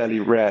those are fairly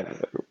rare,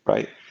 though,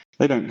 right?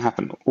 They don't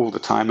happen all the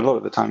time. A lot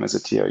of the time, as a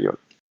TO,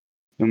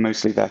 you're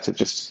mostly there to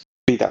just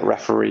be that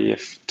referee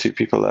if two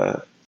people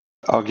are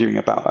arguing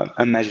about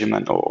a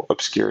measurement or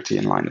obscurity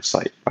in line of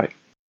sight, right?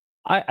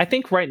 I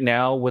think right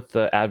now, with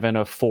the advent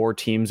of 4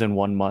 teams in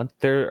 1 month,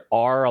 there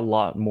are a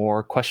lot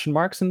more question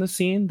marks in the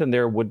scene than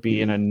there would be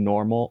in a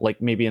normal,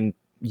 like maybe in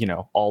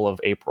all of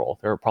April.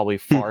 There are probably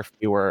far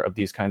fewer of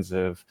these kinds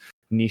of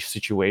niche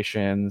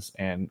situations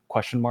and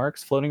question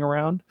marks floating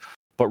around.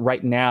 But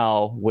right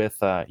now, with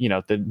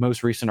the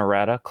most recent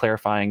errata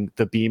clarifying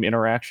the beam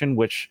interaction,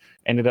 which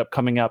ended up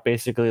coming out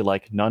basically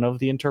like none of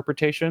the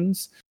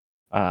interpretations.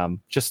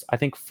 Just I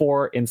think,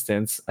 for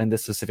instance, in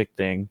this specific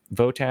thing,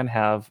 Votann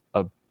have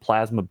a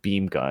plasma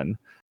beam gun.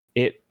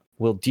 It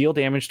will deal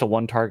damage to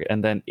one target,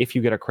 and then if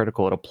you get a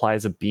critical, it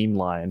applies a beam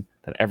line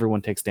that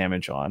everyone takes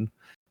damage on.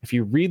 If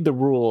you read the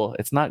rule,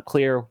 it's not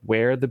clear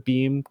where the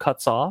beam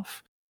cuts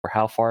off or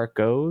how far it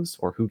goes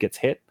or who gets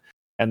hit.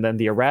 And then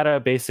the errata,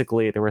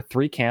 basically, there were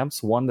 3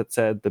 camps. One that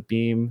said the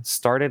beam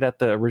started at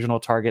the original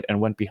target and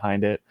went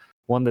behind it.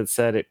 One that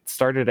said it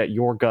started at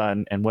your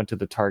gun and went to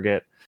the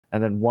target.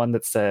 And then one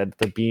that said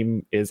the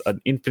beam is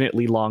an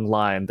infinitely long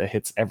line that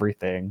hits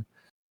everything.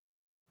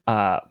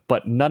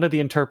 But none of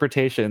the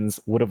interpretations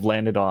would have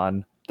landed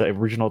on the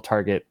original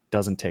target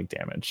doesn't take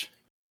damage.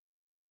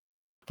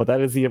 But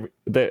that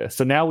is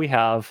so now we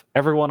have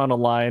everyone on a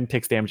line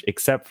takes damage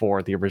except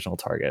for the original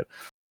target.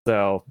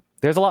 So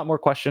there's a lot more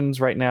questions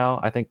right now.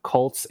 I think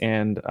Cults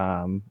and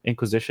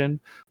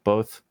Inquisition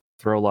both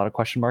throw a lot of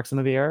question marks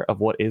into the air of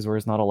what is or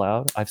is not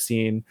allowed.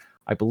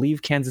 I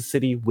believe Kansas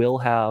City will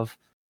have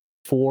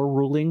 4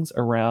 rulings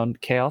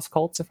around Chaos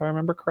Cults, if I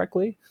remember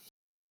correctly.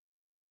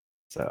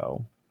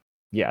 So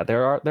yeah,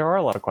 there are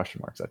a lot of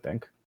question marks, I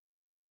think.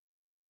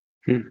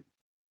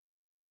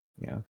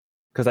 Yeah.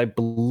 Because I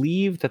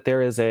believe that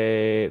there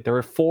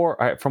were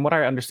 4, from what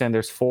I understand,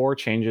 there's 4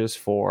 changes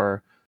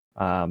for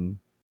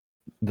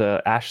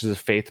the Ashes of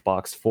Faith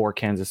box for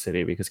Kansas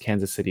City, because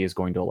Kansas City is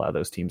going to allow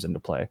those teams into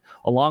play,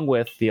 along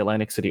with the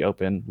Atlantic City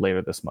Open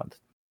later this month.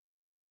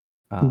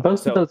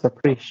 Both of those are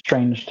pretty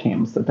strange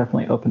teams that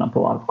definitely open up a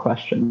lot of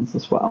questions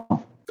as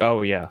well.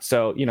 Oh, yeah.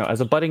 So,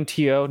 as a budding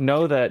TO,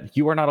 know that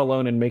you are not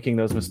alone in making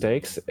those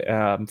mistakes.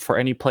 For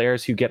any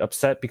players who get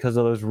upset because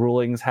of those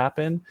rulings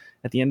happen,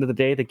 at the end of the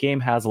day, the game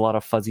has a lot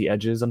of fuzzy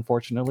edges,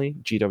 unfortunately.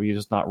 GW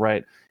does not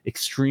write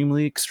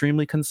extremely,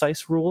 extremely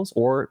concise rules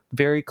or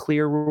very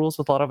clear rules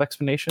with a lot of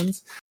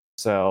explanations.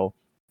 So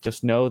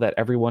just know that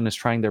everyone is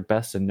trying their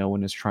best and no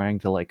one is trying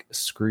to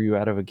screw you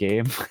out of a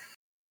game.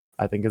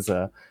 I think is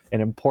an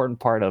important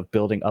part of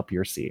building up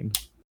your scene.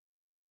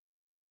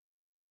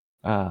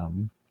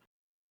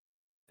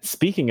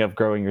 Speaking of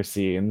growing your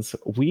scenes,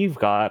 we've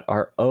got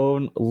our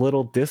own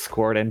little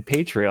Discord and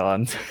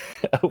Patreon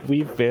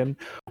we've been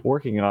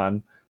working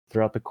on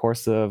throughout the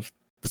course of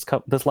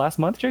this last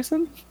month,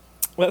 Jason?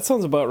 That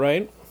sounds about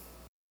right.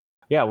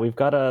 Yeah, we've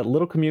got a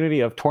little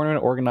community of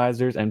tournament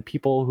organizers and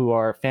people who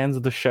are fans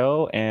of the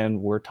show,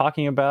 and we're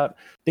talking about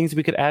things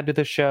we could add to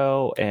the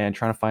show and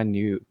trying to find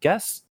new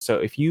guests. So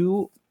if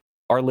you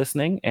are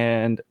listening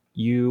and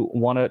you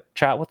want to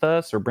chat with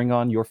us or bring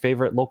on your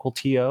favorite local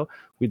TO,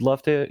 we'd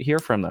love to hear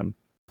from them.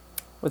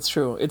 That's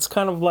true. It's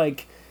kind of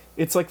like,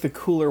 it's like the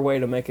cooler way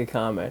to make a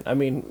comment. I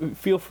mean,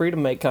 feel free to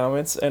make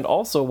comments, and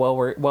also while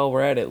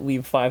we're at it,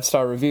 leave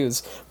 5-star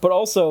reviews. But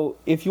also,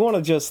 if you want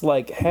to just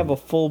have a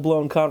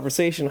full-blown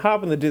conversation,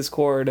 hop in the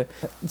Discord,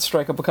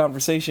 strike up a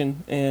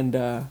conversation, and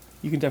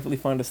you can definitely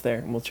find us there,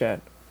 and we'll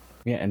chat.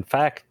 Yeah, in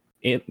fact,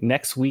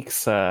 next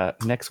week's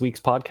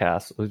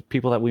podcast was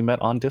people that we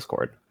met on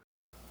Discord.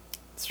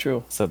 It's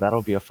true. So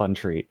that'll be a fun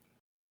treat.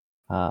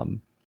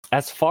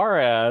 As far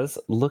as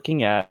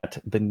looking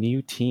at the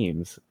new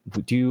teams,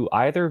 do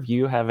either of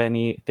you have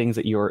any things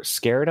that you're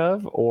scared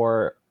of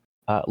or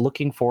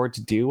looking forward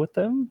to do with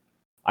them?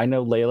 I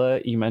know,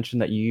 Layla, you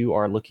mentioned that you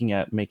are looking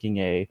at making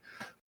a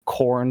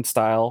corn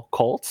style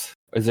cult.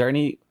 Is there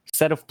any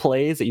set of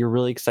plays that you're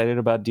really excited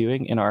about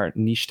doing in our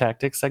niche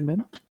tactics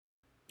segment?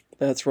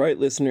 That's right,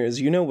 listeners.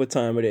 You know what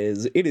time it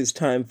is. It is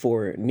time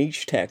for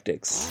Niche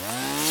Tactics.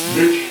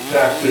 Niche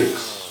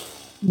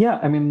tactics. Yeah,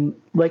 I mean,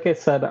 like I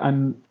said,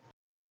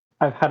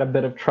 I've had a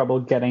bit of trouble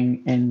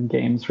getting in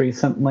games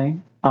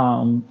recently.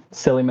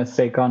 Silly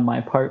mistake on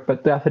my part,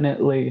 but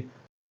definitely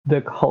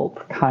the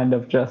cult kind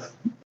of just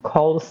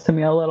calls to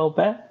me a little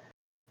bit.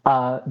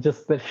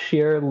 Just the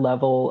sheer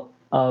level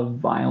of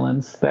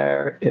violence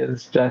there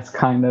is just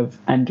kind of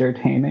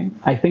entertaining.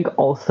 I think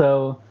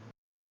also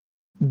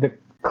the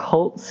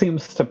cult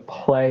seems to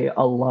play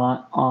a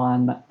lot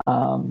on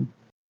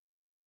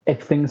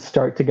if things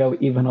start to go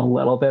even a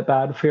little bit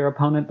bad for your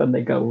opponent, then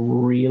they go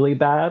really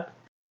bad.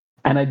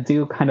 And I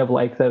do kind of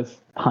like those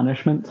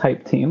punishment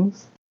type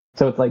teams.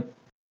 So it's like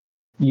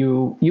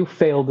you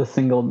failed a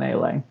single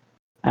melee.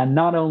 And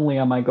not only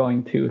am I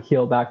going to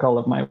heal back all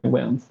of my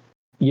wounds,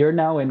 you're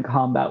now in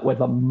combat with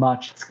a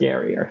much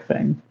scarier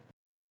thing.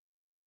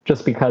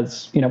 Just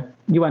because,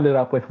 you ended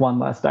up with one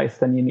less dice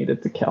than you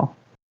needed to kill.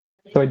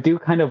 So I do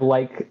kind of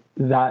like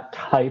that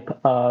type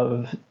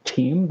of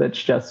team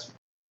that's just,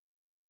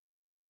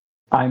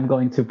 I'm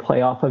going to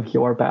play off of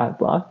your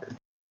bad luck.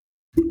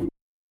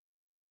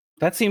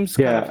 That seems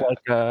kind of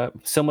like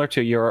similar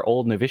to your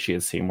old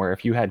Novitia's team, where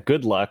if you had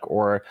good luck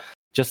or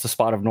just a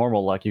spot of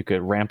normal luck, you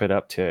could ramp it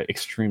up to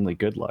extremely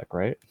good luck,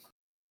 right?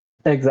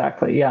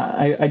 Exactly,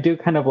 yeah. I do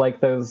kind of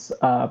like those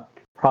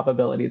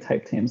probability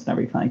type teams and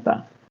everything like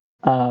that.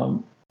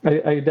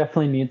 I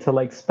definitely need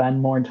to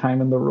spend more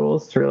time in the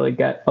rules to really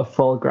get a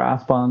full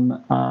grasp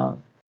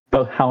on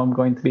both how I'm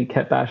going to be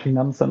kit bashing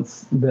them,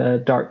 since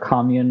the Dark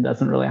Commune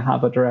doesn't really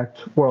have a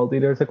direct World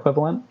Eaters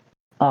equivalent.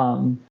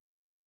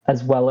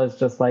 As well as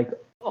just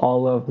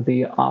all of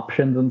the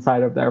options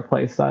inside of their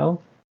playstyle.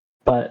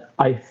 But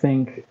I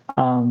think,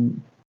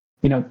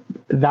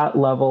 that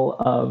level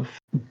of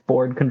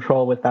board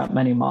control with that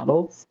many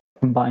models,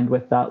 combined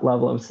with that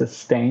level of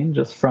sustain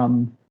just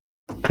from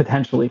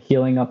potentially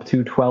healing up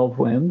to 12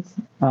 wounds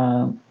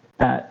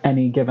at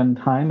any given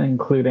time,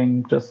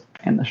 including just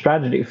in the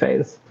strategy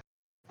phase.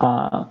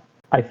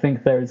 I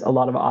think there's a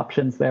lot of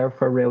options there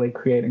for really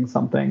creating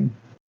something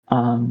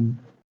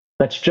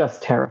that's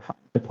just terrifying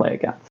to play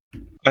against.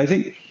 I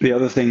think the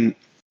other thing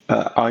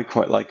I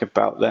quite like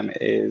about them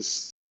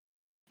is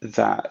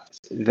that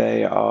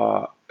they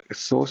are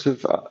sort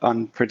of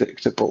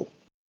unpredictable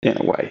in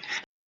a way.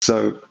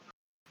 So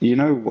you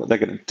know what they're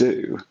going to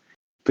do,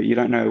 but you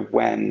don't know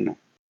when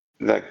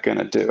they're going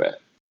to do it.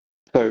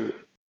 So,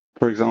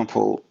 for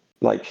example,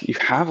 you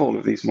have all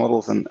of these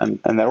models and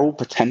they're all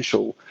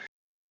potential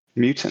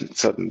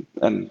mutants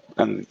and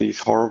these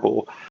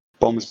horrible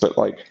bombs, but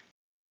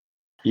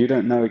you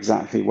don't know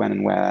exactly when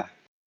and where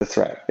the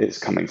threat is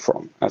coming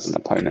from as an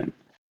opponent.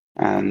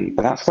 And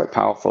that's quite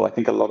powerful. I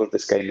think a lot of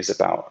this game is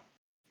about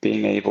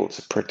being able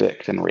to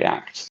predict and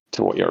react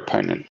to what your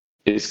opponent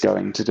is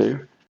going to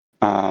do.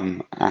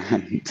 And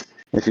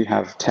if you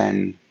have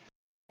 10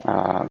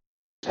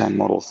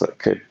 models that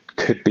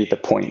could be the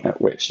point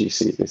at which you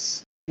see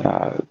this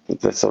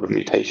the sort of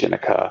mutation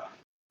occur,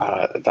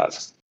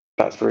 that's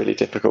really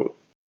difficult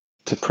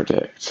to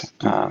predict.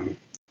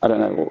 I don't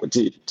know.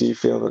 Do you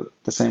feel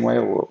the same way,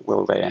 or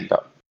will they end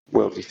up?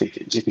 Do you think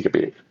it'd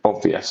be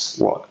obvious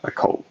what a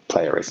cult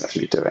player is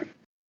actually doing?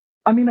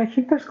 I mean, I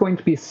think there's going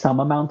to be some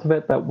amount of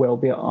it that will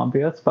be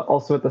obvious, but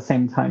also at the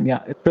same time,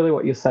 yeah, it's really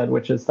what you said,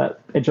 which is that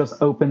it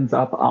just opens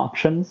up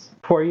options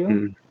for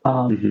you.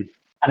 And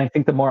I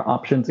think the more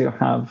options you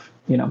have,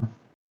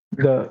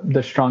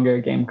 the stronger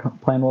your game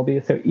plan will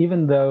be. So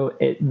even though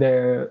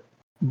the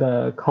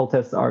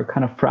cultists are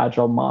kind of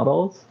fragile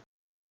models,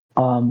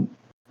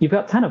 you've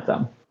got 10 of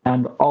them,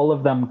 and all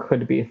of them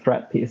could be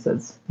threat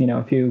pieces.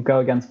 If you go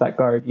against that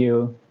guard,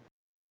 you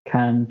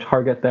can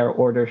target their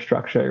order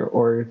structure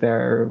or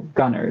their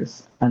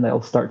gunners, and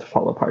they'll start to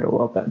fall apart a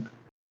little bit.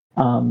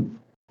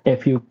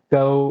 If you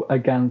go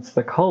against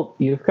the cult,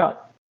 you've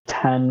got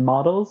 10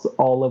 models,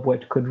 all of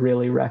which could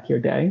really wreck your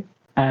day,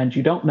 and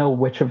you don't know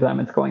which of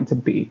them it's going to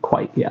be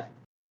quite yet.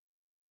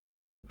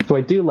 So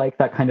I do like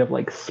that kind of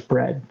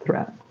spread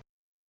threat.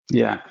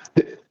 Yeah.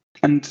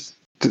 And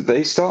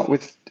they start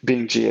with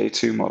being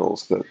GA2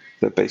 models,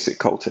 the basic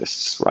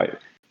cultists, right?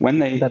 When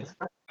they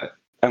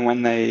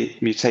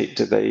mutate,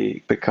 do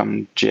they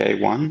become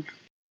GA1?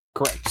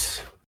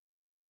 Correct.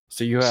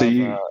 So you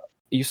have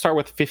you start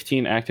with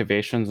 15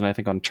 activations, and I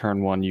think on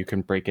turn 1 you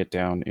can break it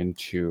down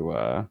into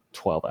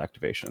 12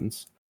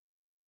 activations.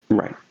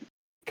 Right.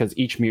 Because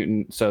each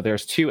mutant, so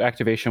there's 2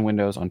 activation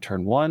windows on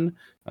turn 1,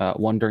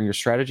 one during your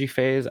strategy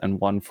phase and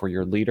one for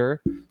your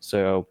leader.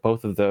 So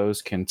both of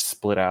those can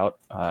split out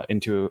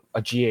into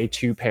a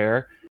GA2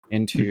 pair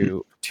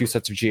into 2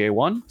 sets of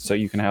GA1. So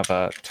you can have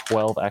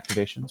 12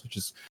 activations, which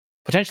is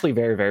potentially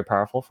very, very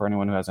powerful for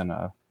anyone who hasn't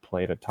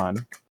played a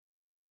ton.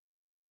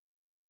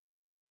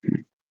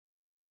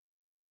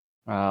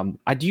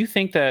 I do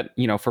think that,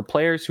 for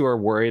players who are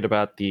worried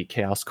about the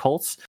Chaos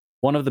Cults,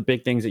 one of the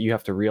big things that you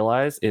have to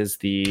realize is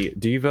the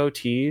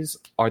devotees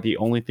are the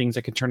only things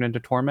that can turn into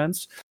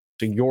torments.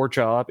 So your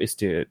job is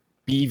to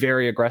be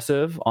very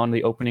aggressive on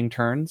the opening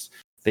turns.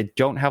 They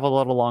don't have a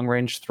lot of long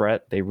range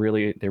threat. They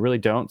really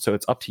don't. So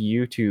it's up to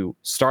you to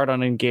start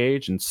on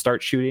engage and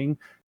start shooting,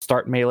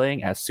 start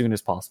meleeing as soon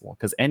as possible.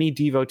 Because any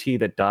devotee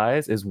that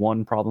dies is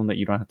one problem that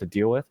you don't have to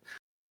deal with.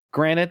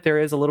 Granted, there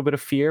is a little bit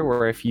of fear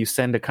where if you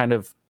send a kind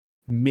of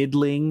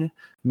middling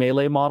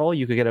melee model,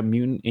 you could get a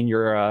mutant in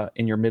your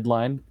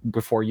midline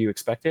before you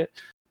expect it.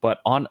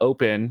 But on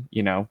open,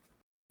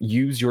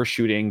 use your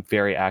shooting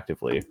very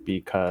actively,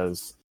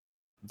 because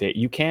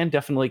you can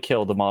definitely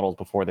kill the models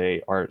before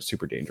they are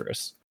super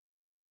dangerous.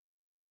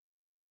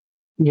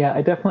 Yeah,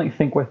 I definitely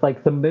think with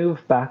like the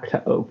move back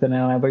to open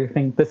and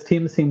everything, this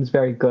team seems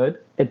very good.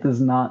 It does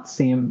not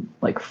seem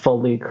like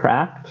fully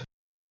cracked.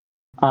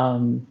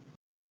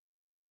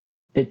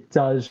 It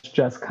does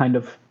just kind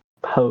of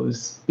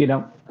pose,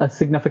 a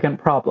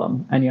significant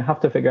problem, and you have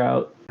to figure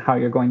out how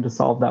you're going to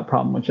solve that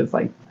problem, which is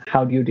like,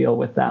 how do you deal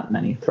with that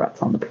many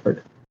threats on the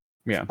board?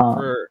 Yeah,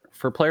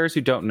 for players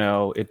who don't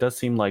know, it does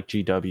seem like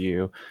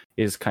GW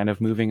is kind of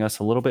moving us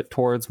a little bit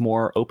towards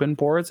more open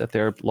boards at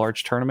their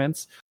large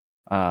tournaments.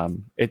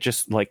 It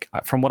just, like,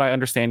 from what I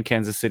understand,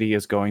 Kansas City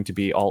is going to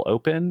be all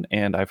open,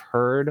 and I've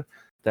heard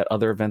that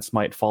other events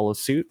might follow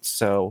suit.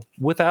 So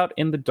without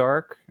In the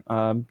Dark,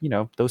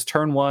 those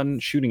turn one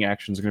shooting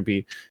actions are going to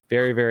be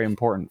very, very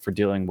important for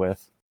dealing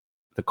with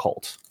the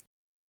cult.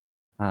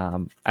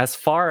 As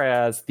far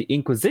as the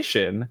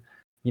Inquisition,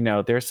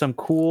 there's some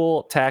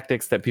cool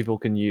tactics that people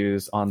can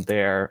use on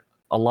there.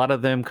 A lot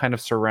of them kind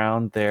of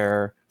surround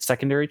their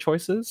secondary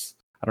choices.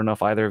 I don't know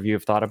if either of you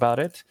have thought about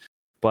it,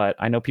 but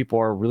I know people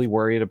are really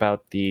worried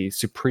about the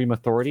Supreme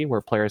Authority,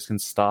 where players can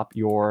stop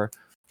your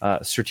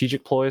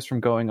strategic ploys from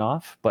going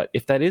off. But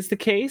if that is the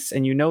case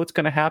and it's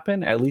going to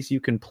happen, at least you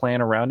can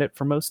plan around it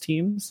for most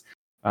teams.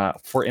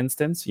 For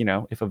instance,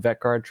 if a Vet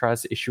Guard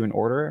tries to issue an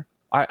order,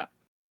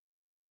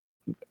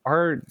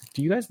 do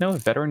you guys know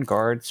if Veteran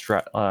Guard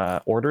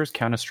orders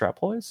count as strat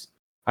ploys?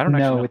 I don't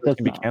actually know if those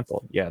can be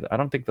canceled. Yeah, I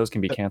don't think those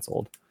can be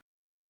canceled.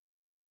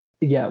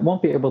 Yeah, it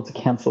won't be able to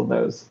cancel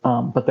those.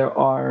 But there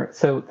are,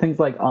 so things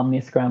like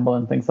Omni Scramble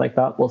and things like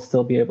that will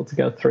still be able to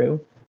go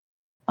through.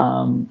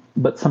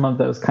 But some of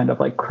those kind of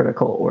like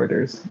critical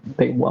orders,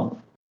 they won't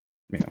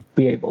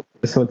be able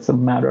to. So it's a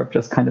matter of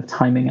just kind of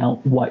timing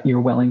out what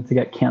you're willing to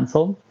get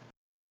canceled.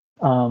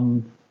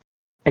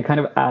 It kind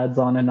of adds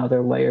on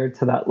another layer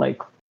to that,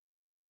 like,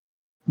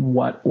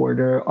 what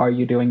order are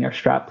you doing your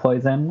strat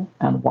ploys in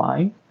and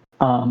why?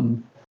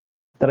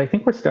 That I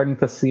think we're starting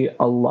to see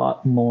a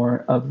lot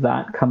more of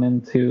that come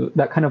into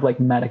that kind of like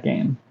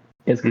metagame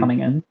is coming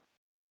in.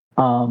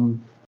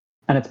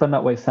 And it's been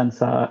that way since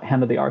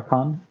Hand of the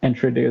Archon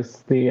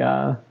introduced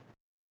the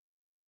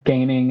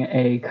gaining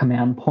a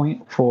command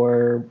point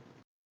for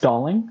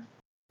stalling,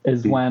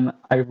 is when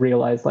I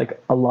realized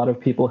like a lot of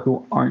people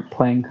who aren't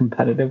playing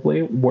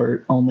competitively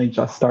were only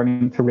just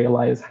starting to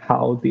realize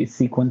how the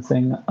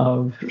sequencing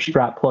of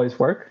strat ploys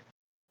work.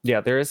 Yeah,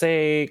 there is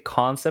a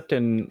concept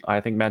in, I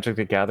think, Magic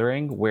the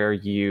Gathering where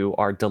you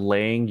are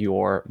delaying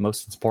your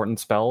most important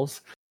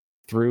spells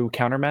through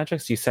counter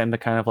magics. You send a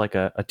kind of like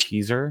a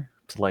teaser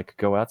to like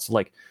go out. So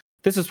like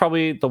this is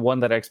probably the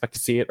one that I expect to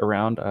see it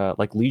around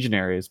like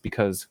Legionaries,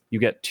 because you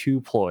get two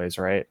ploys,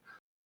 right?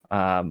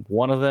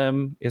 One of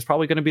them is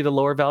probably going to be the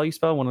lower value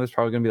spell. One of them is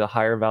probably going to be the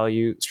higher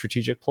value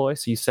strategic ploy.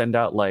 So you send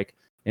out like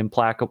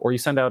Implacable, or you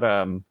send out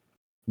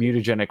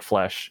Mutagenic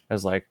Flesh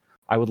as like,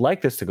 I would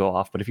like this to go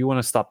off, but if you want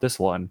to stop this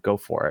one, go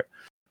for it.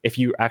 If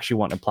you actually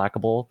want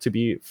Implacable to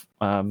be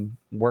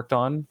worked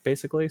on,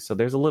 basically. So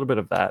there's a little bit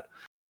of that.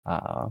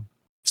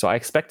 So I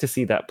expect to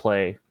see that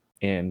play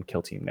in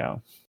Kill Team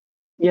now.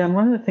 Yeah, and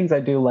one of the things I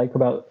do like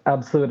about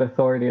Absolute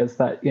Authority is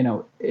that,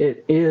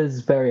 it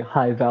is very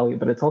high value,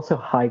 but it's also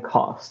high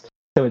cost.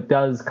 So it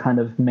does kind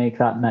of make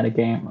that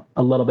metagame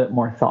a little bit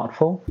more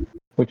thoughtful,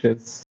 which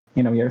is,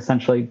 you're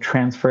essentially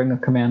transferring a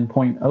command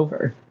point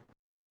over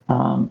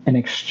in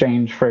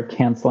exchange for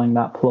canceling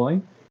that ploy,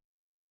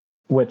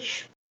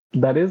 which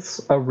that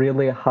is a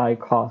really high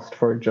cost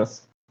for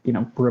just,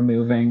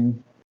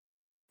 removing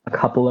a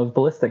couple of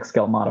ballistic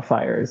skill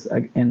modifiers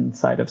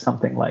inside of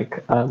something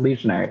like a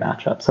Legionary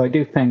matchup. So I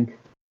do think,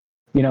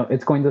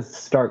 it's going to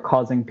start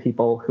causing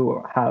people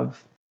who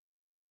have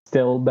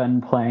still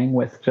been playing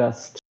with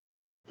just,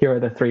 here are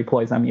the 3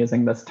 ploys I'm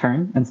using this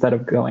turn, instead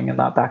of going in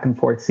that back and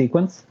forth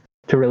sequence,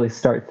 to really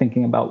start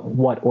thinking about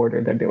what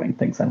order they're doing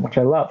things in, which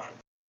I love.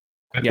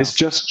 Yeah. It's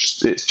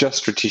just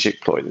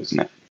strategic ploy, isn't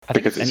it?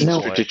 Because it's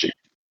strategic.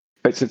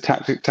 It's a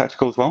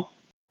tactical as well.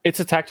 It's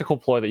a tactical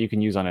ploy that you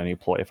can use on any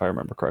ploy, if I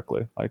remember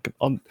correctly.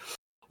 I'll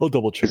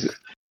double check.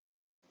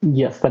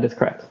 Yes, that is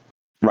correct.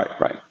 Right.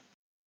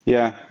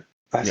 Yeah.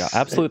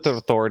 Absolute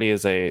Authority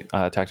is a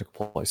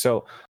tactical ploy.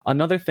 So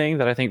another thing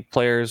that I think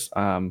players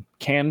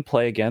can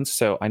play against.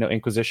 So I know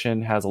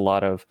Inquisition has a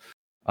lot of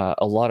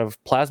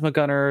plasma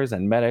gunners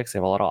and medics. They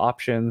have a lot of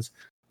options.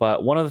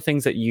 But one of the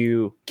things that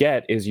you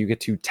get is you get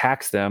to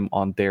tax them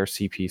on their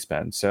CP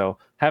spend. So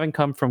having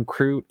come from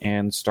Kroot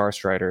and Star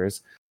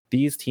Striders,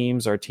 these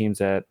teams are teams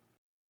that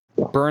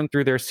burn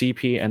through their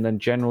CP, and then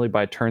generally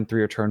by turn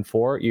 3 or turn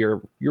 4,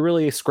 you're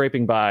really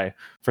scraping by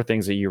for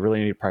things that you really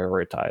need to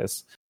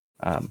prioritize.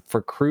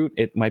 For Kroot,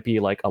 it might be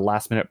like a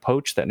last-minute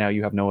poach that now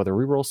you have no other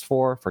rerolls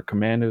for. For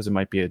Commandos, it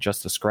might be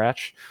just a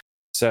scratch.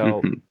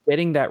 So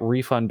getting that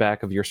refund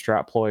back of your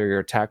strat ploy or your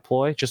attack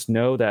ploy, just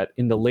know that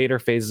in the later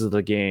phases of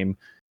the game,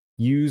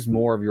 use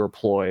more of your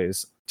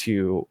ploys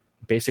to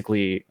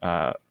basically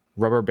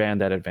rubber band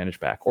that advantage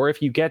back. Or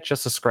if you get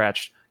just a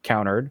scratch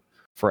countered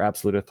for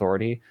Absolute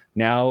Authority,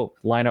 now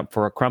line up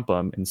for a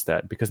Crumpum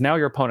instead, because now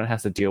your opponent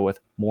has to deal with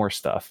more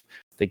stuff.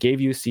 They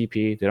gave you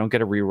CP, they don't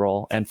get a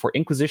reroll, and for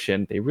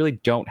Inquisition, they really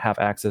don't have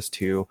access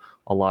to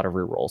a lot of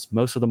rerolls.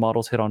 Most of the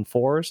models hit on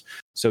 4s,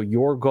 so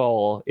your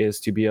goal is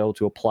to be able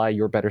to apply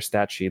your better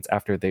stat sheets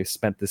after they've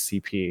spent the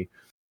CP.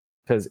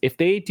 Because if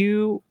they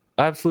do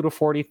Absolute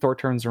Authority 4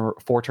 turns in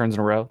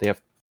a row, they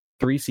have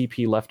 3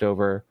 CP left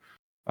over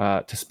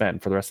to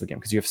spend for the rest of the game,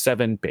 because you have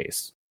 7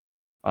 base.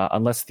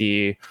 Unless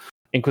the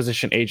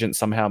Inquisition agent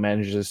somehow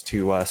manages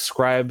to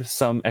scribe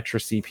some extra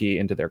CP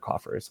into their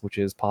coffers, which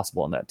is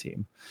possible on that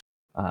team.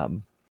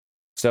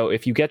 So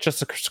if you get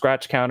just a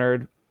scratch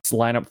countered,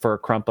 line up for a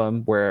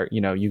Crumpum where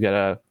you get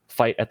a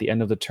fight at the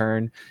end of the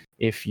turn.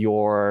 If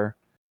your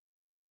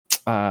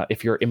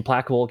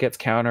Implacable gets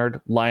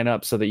countered, line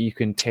up so that you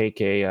can take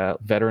a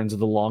Veterans of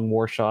the Long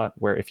War shot,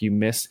 where if you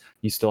miss,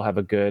 you still have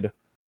a good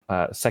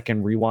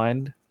second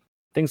rewind.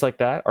 Things like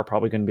that are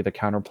probably going to be the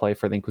counterplay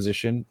for the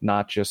Inquisition,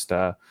 not just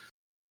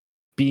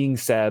being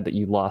sad that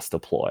you lost a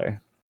ploy.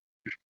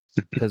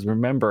 Because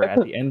remember,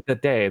 at the end of the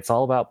day, it's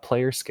all about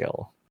player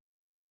skill.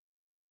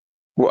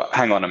 Well,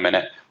 hang on a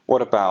minute.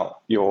 What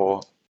about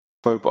your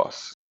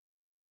Phobos?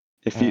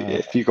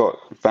 If you got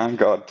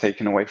Vanguard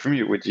taken away from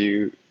you,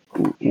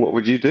 what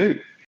would you do?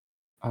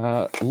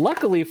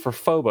 Luckily for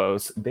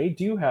Phobos, they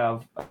do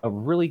have a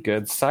really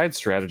good side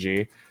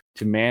strategy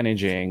to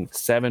managing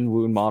 7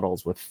 wound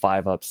models with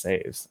 5 up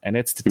saves, and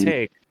it's to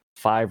take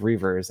 5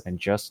 Reavers and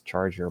just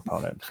charge your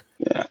opponent.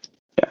 Yeah.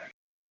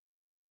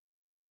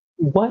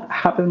 What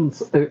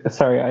happens?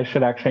 Sorry, I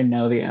should actually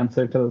know the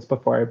answer to this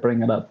before I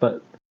bring it up,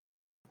 but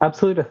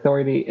Absolute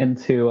Authority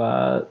into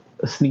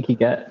Sneaky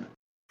Get.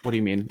 What do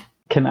you mean?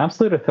 Can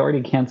Absolute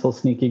Authority cancel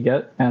Sneaky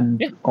Get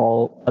and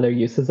all other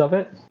uses of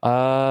it?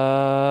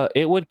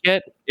 It would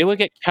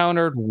get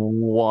countered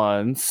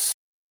once,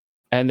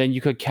 and then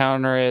you could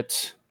counter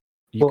it.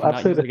 Well,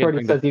 Absolute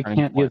Authority says you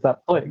can't use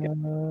that ploy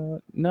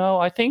again. No,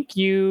 I think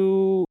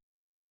you.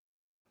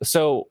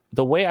 So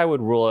the way I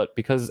would rule it,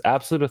 because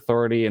Absolute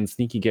Authority and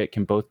Sneaky Get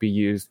can both be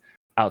used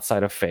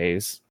outside of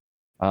phase.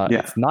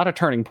 It's not a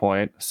turning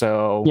point,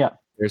 so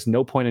there's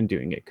no point in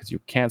doing it because you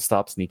can't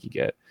stop Sneaky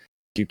Get.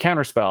 You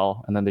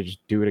counterspell, and then they just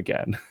do it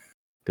again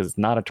because it's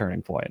not a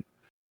turning point.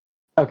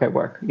 Okay,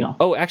 work. Yeah.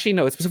 Oh, actually,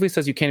 no. It specifically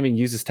says you can't even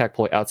use this tech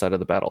ploy outside of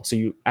the battle, so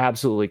you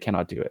absolutely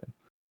cannot do it.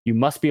 You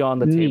must be on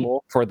the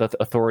table for the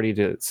authority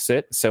to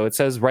sit. So it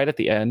says right at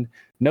the end,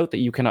 note that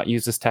you cannot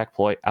use this tech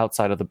ploy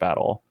outside of the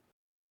battle.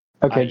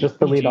 Okay, just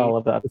delete all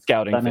of that. The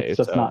scouting then phase. It's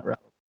just not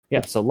relevant.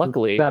 Yeah, so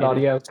luckily, that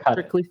audio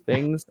strictly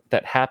things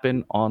that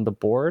happen on the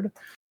board.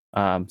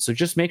 So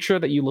just make sure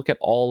that you look at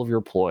all of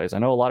your ploys. I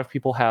know a lot of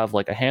people have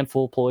like a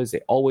handful of ploys they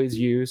always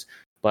use,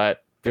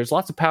 but there's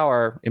lots of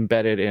power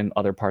embedded in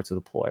other parts of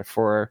the ploy.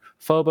 For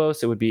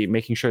Phobos, it would be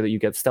making sure that you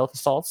get stealth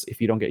assaults if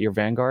you don't get your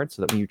Vanguard,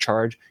 so that when you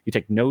charge, you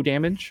take no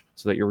damage,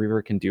 so that your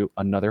Reaver can do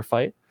another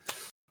fight.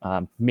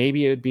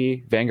 Maybe it would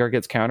be Vanguard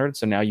gets countered,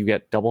 so now you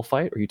get double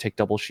fight, or you take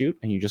double shoot,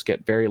 and you just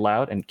get very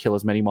loud and kill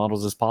as many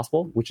models as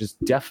possible, which is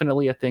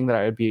definitely a thing that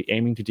I would be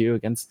aiming to do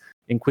against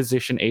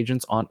Inquisition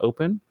agents on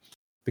open.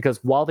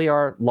 Because while they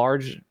are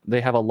large,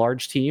 they have a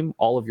large team,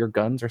 all of your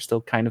guns are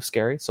still kind of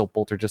scary, so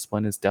Bolter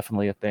Discipline is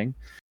definitely a thing.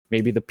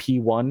 Maybe the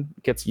P1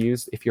 gets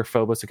used if you're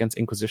Phobos against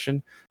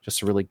Inquisition, just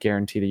to really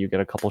guarantee that you get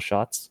a couple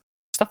shots.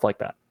 Stuff like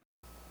that.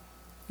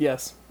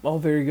 Yes, all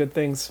very good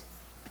things.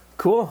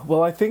 Cool.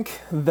 Well, I think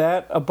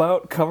that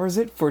about covers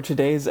it for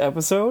today's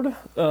episode.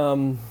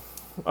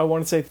 I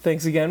want to say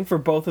thanks again for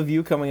both of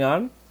you coming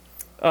on.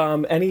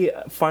 Any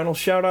final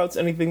shout-outs,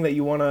 anything that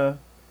you want to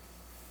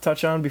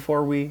touch on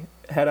before we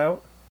head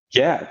out?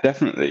 Yeah,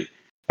 definitely.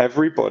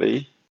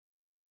 Everybody,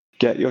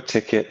 get your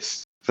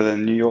tickets for the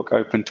New York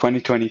Open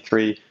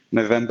 2023,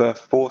 November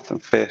 4th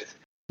and 5th,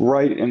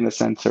 right in the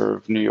center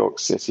of New York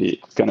City.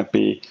 It's going to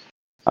be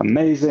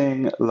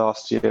amazing.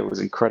 Last year was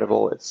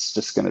incredible. It's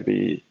just going to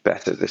be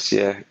better this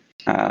year.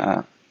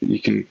 You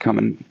can come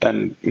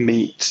and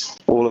meet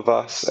all of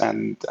us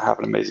and have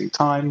an amazing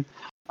time.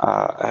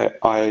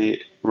 I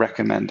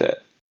recommend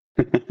it.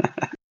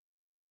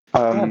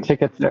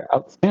 Tickets are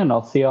out soon.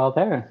 I'll see you all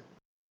there.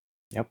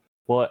 Yep.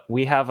 Well,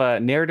 we have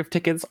narrative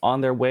tickets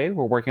on their way.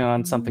 We're working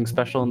on something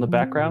special in the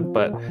background,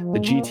 but the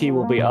GT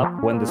will be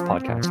up when this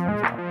podcast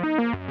comes out.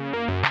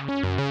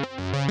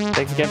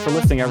 Thanks again for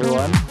listening,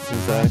 everyone.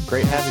 It was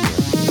great having you.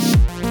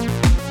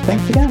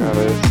 Thanks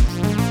again.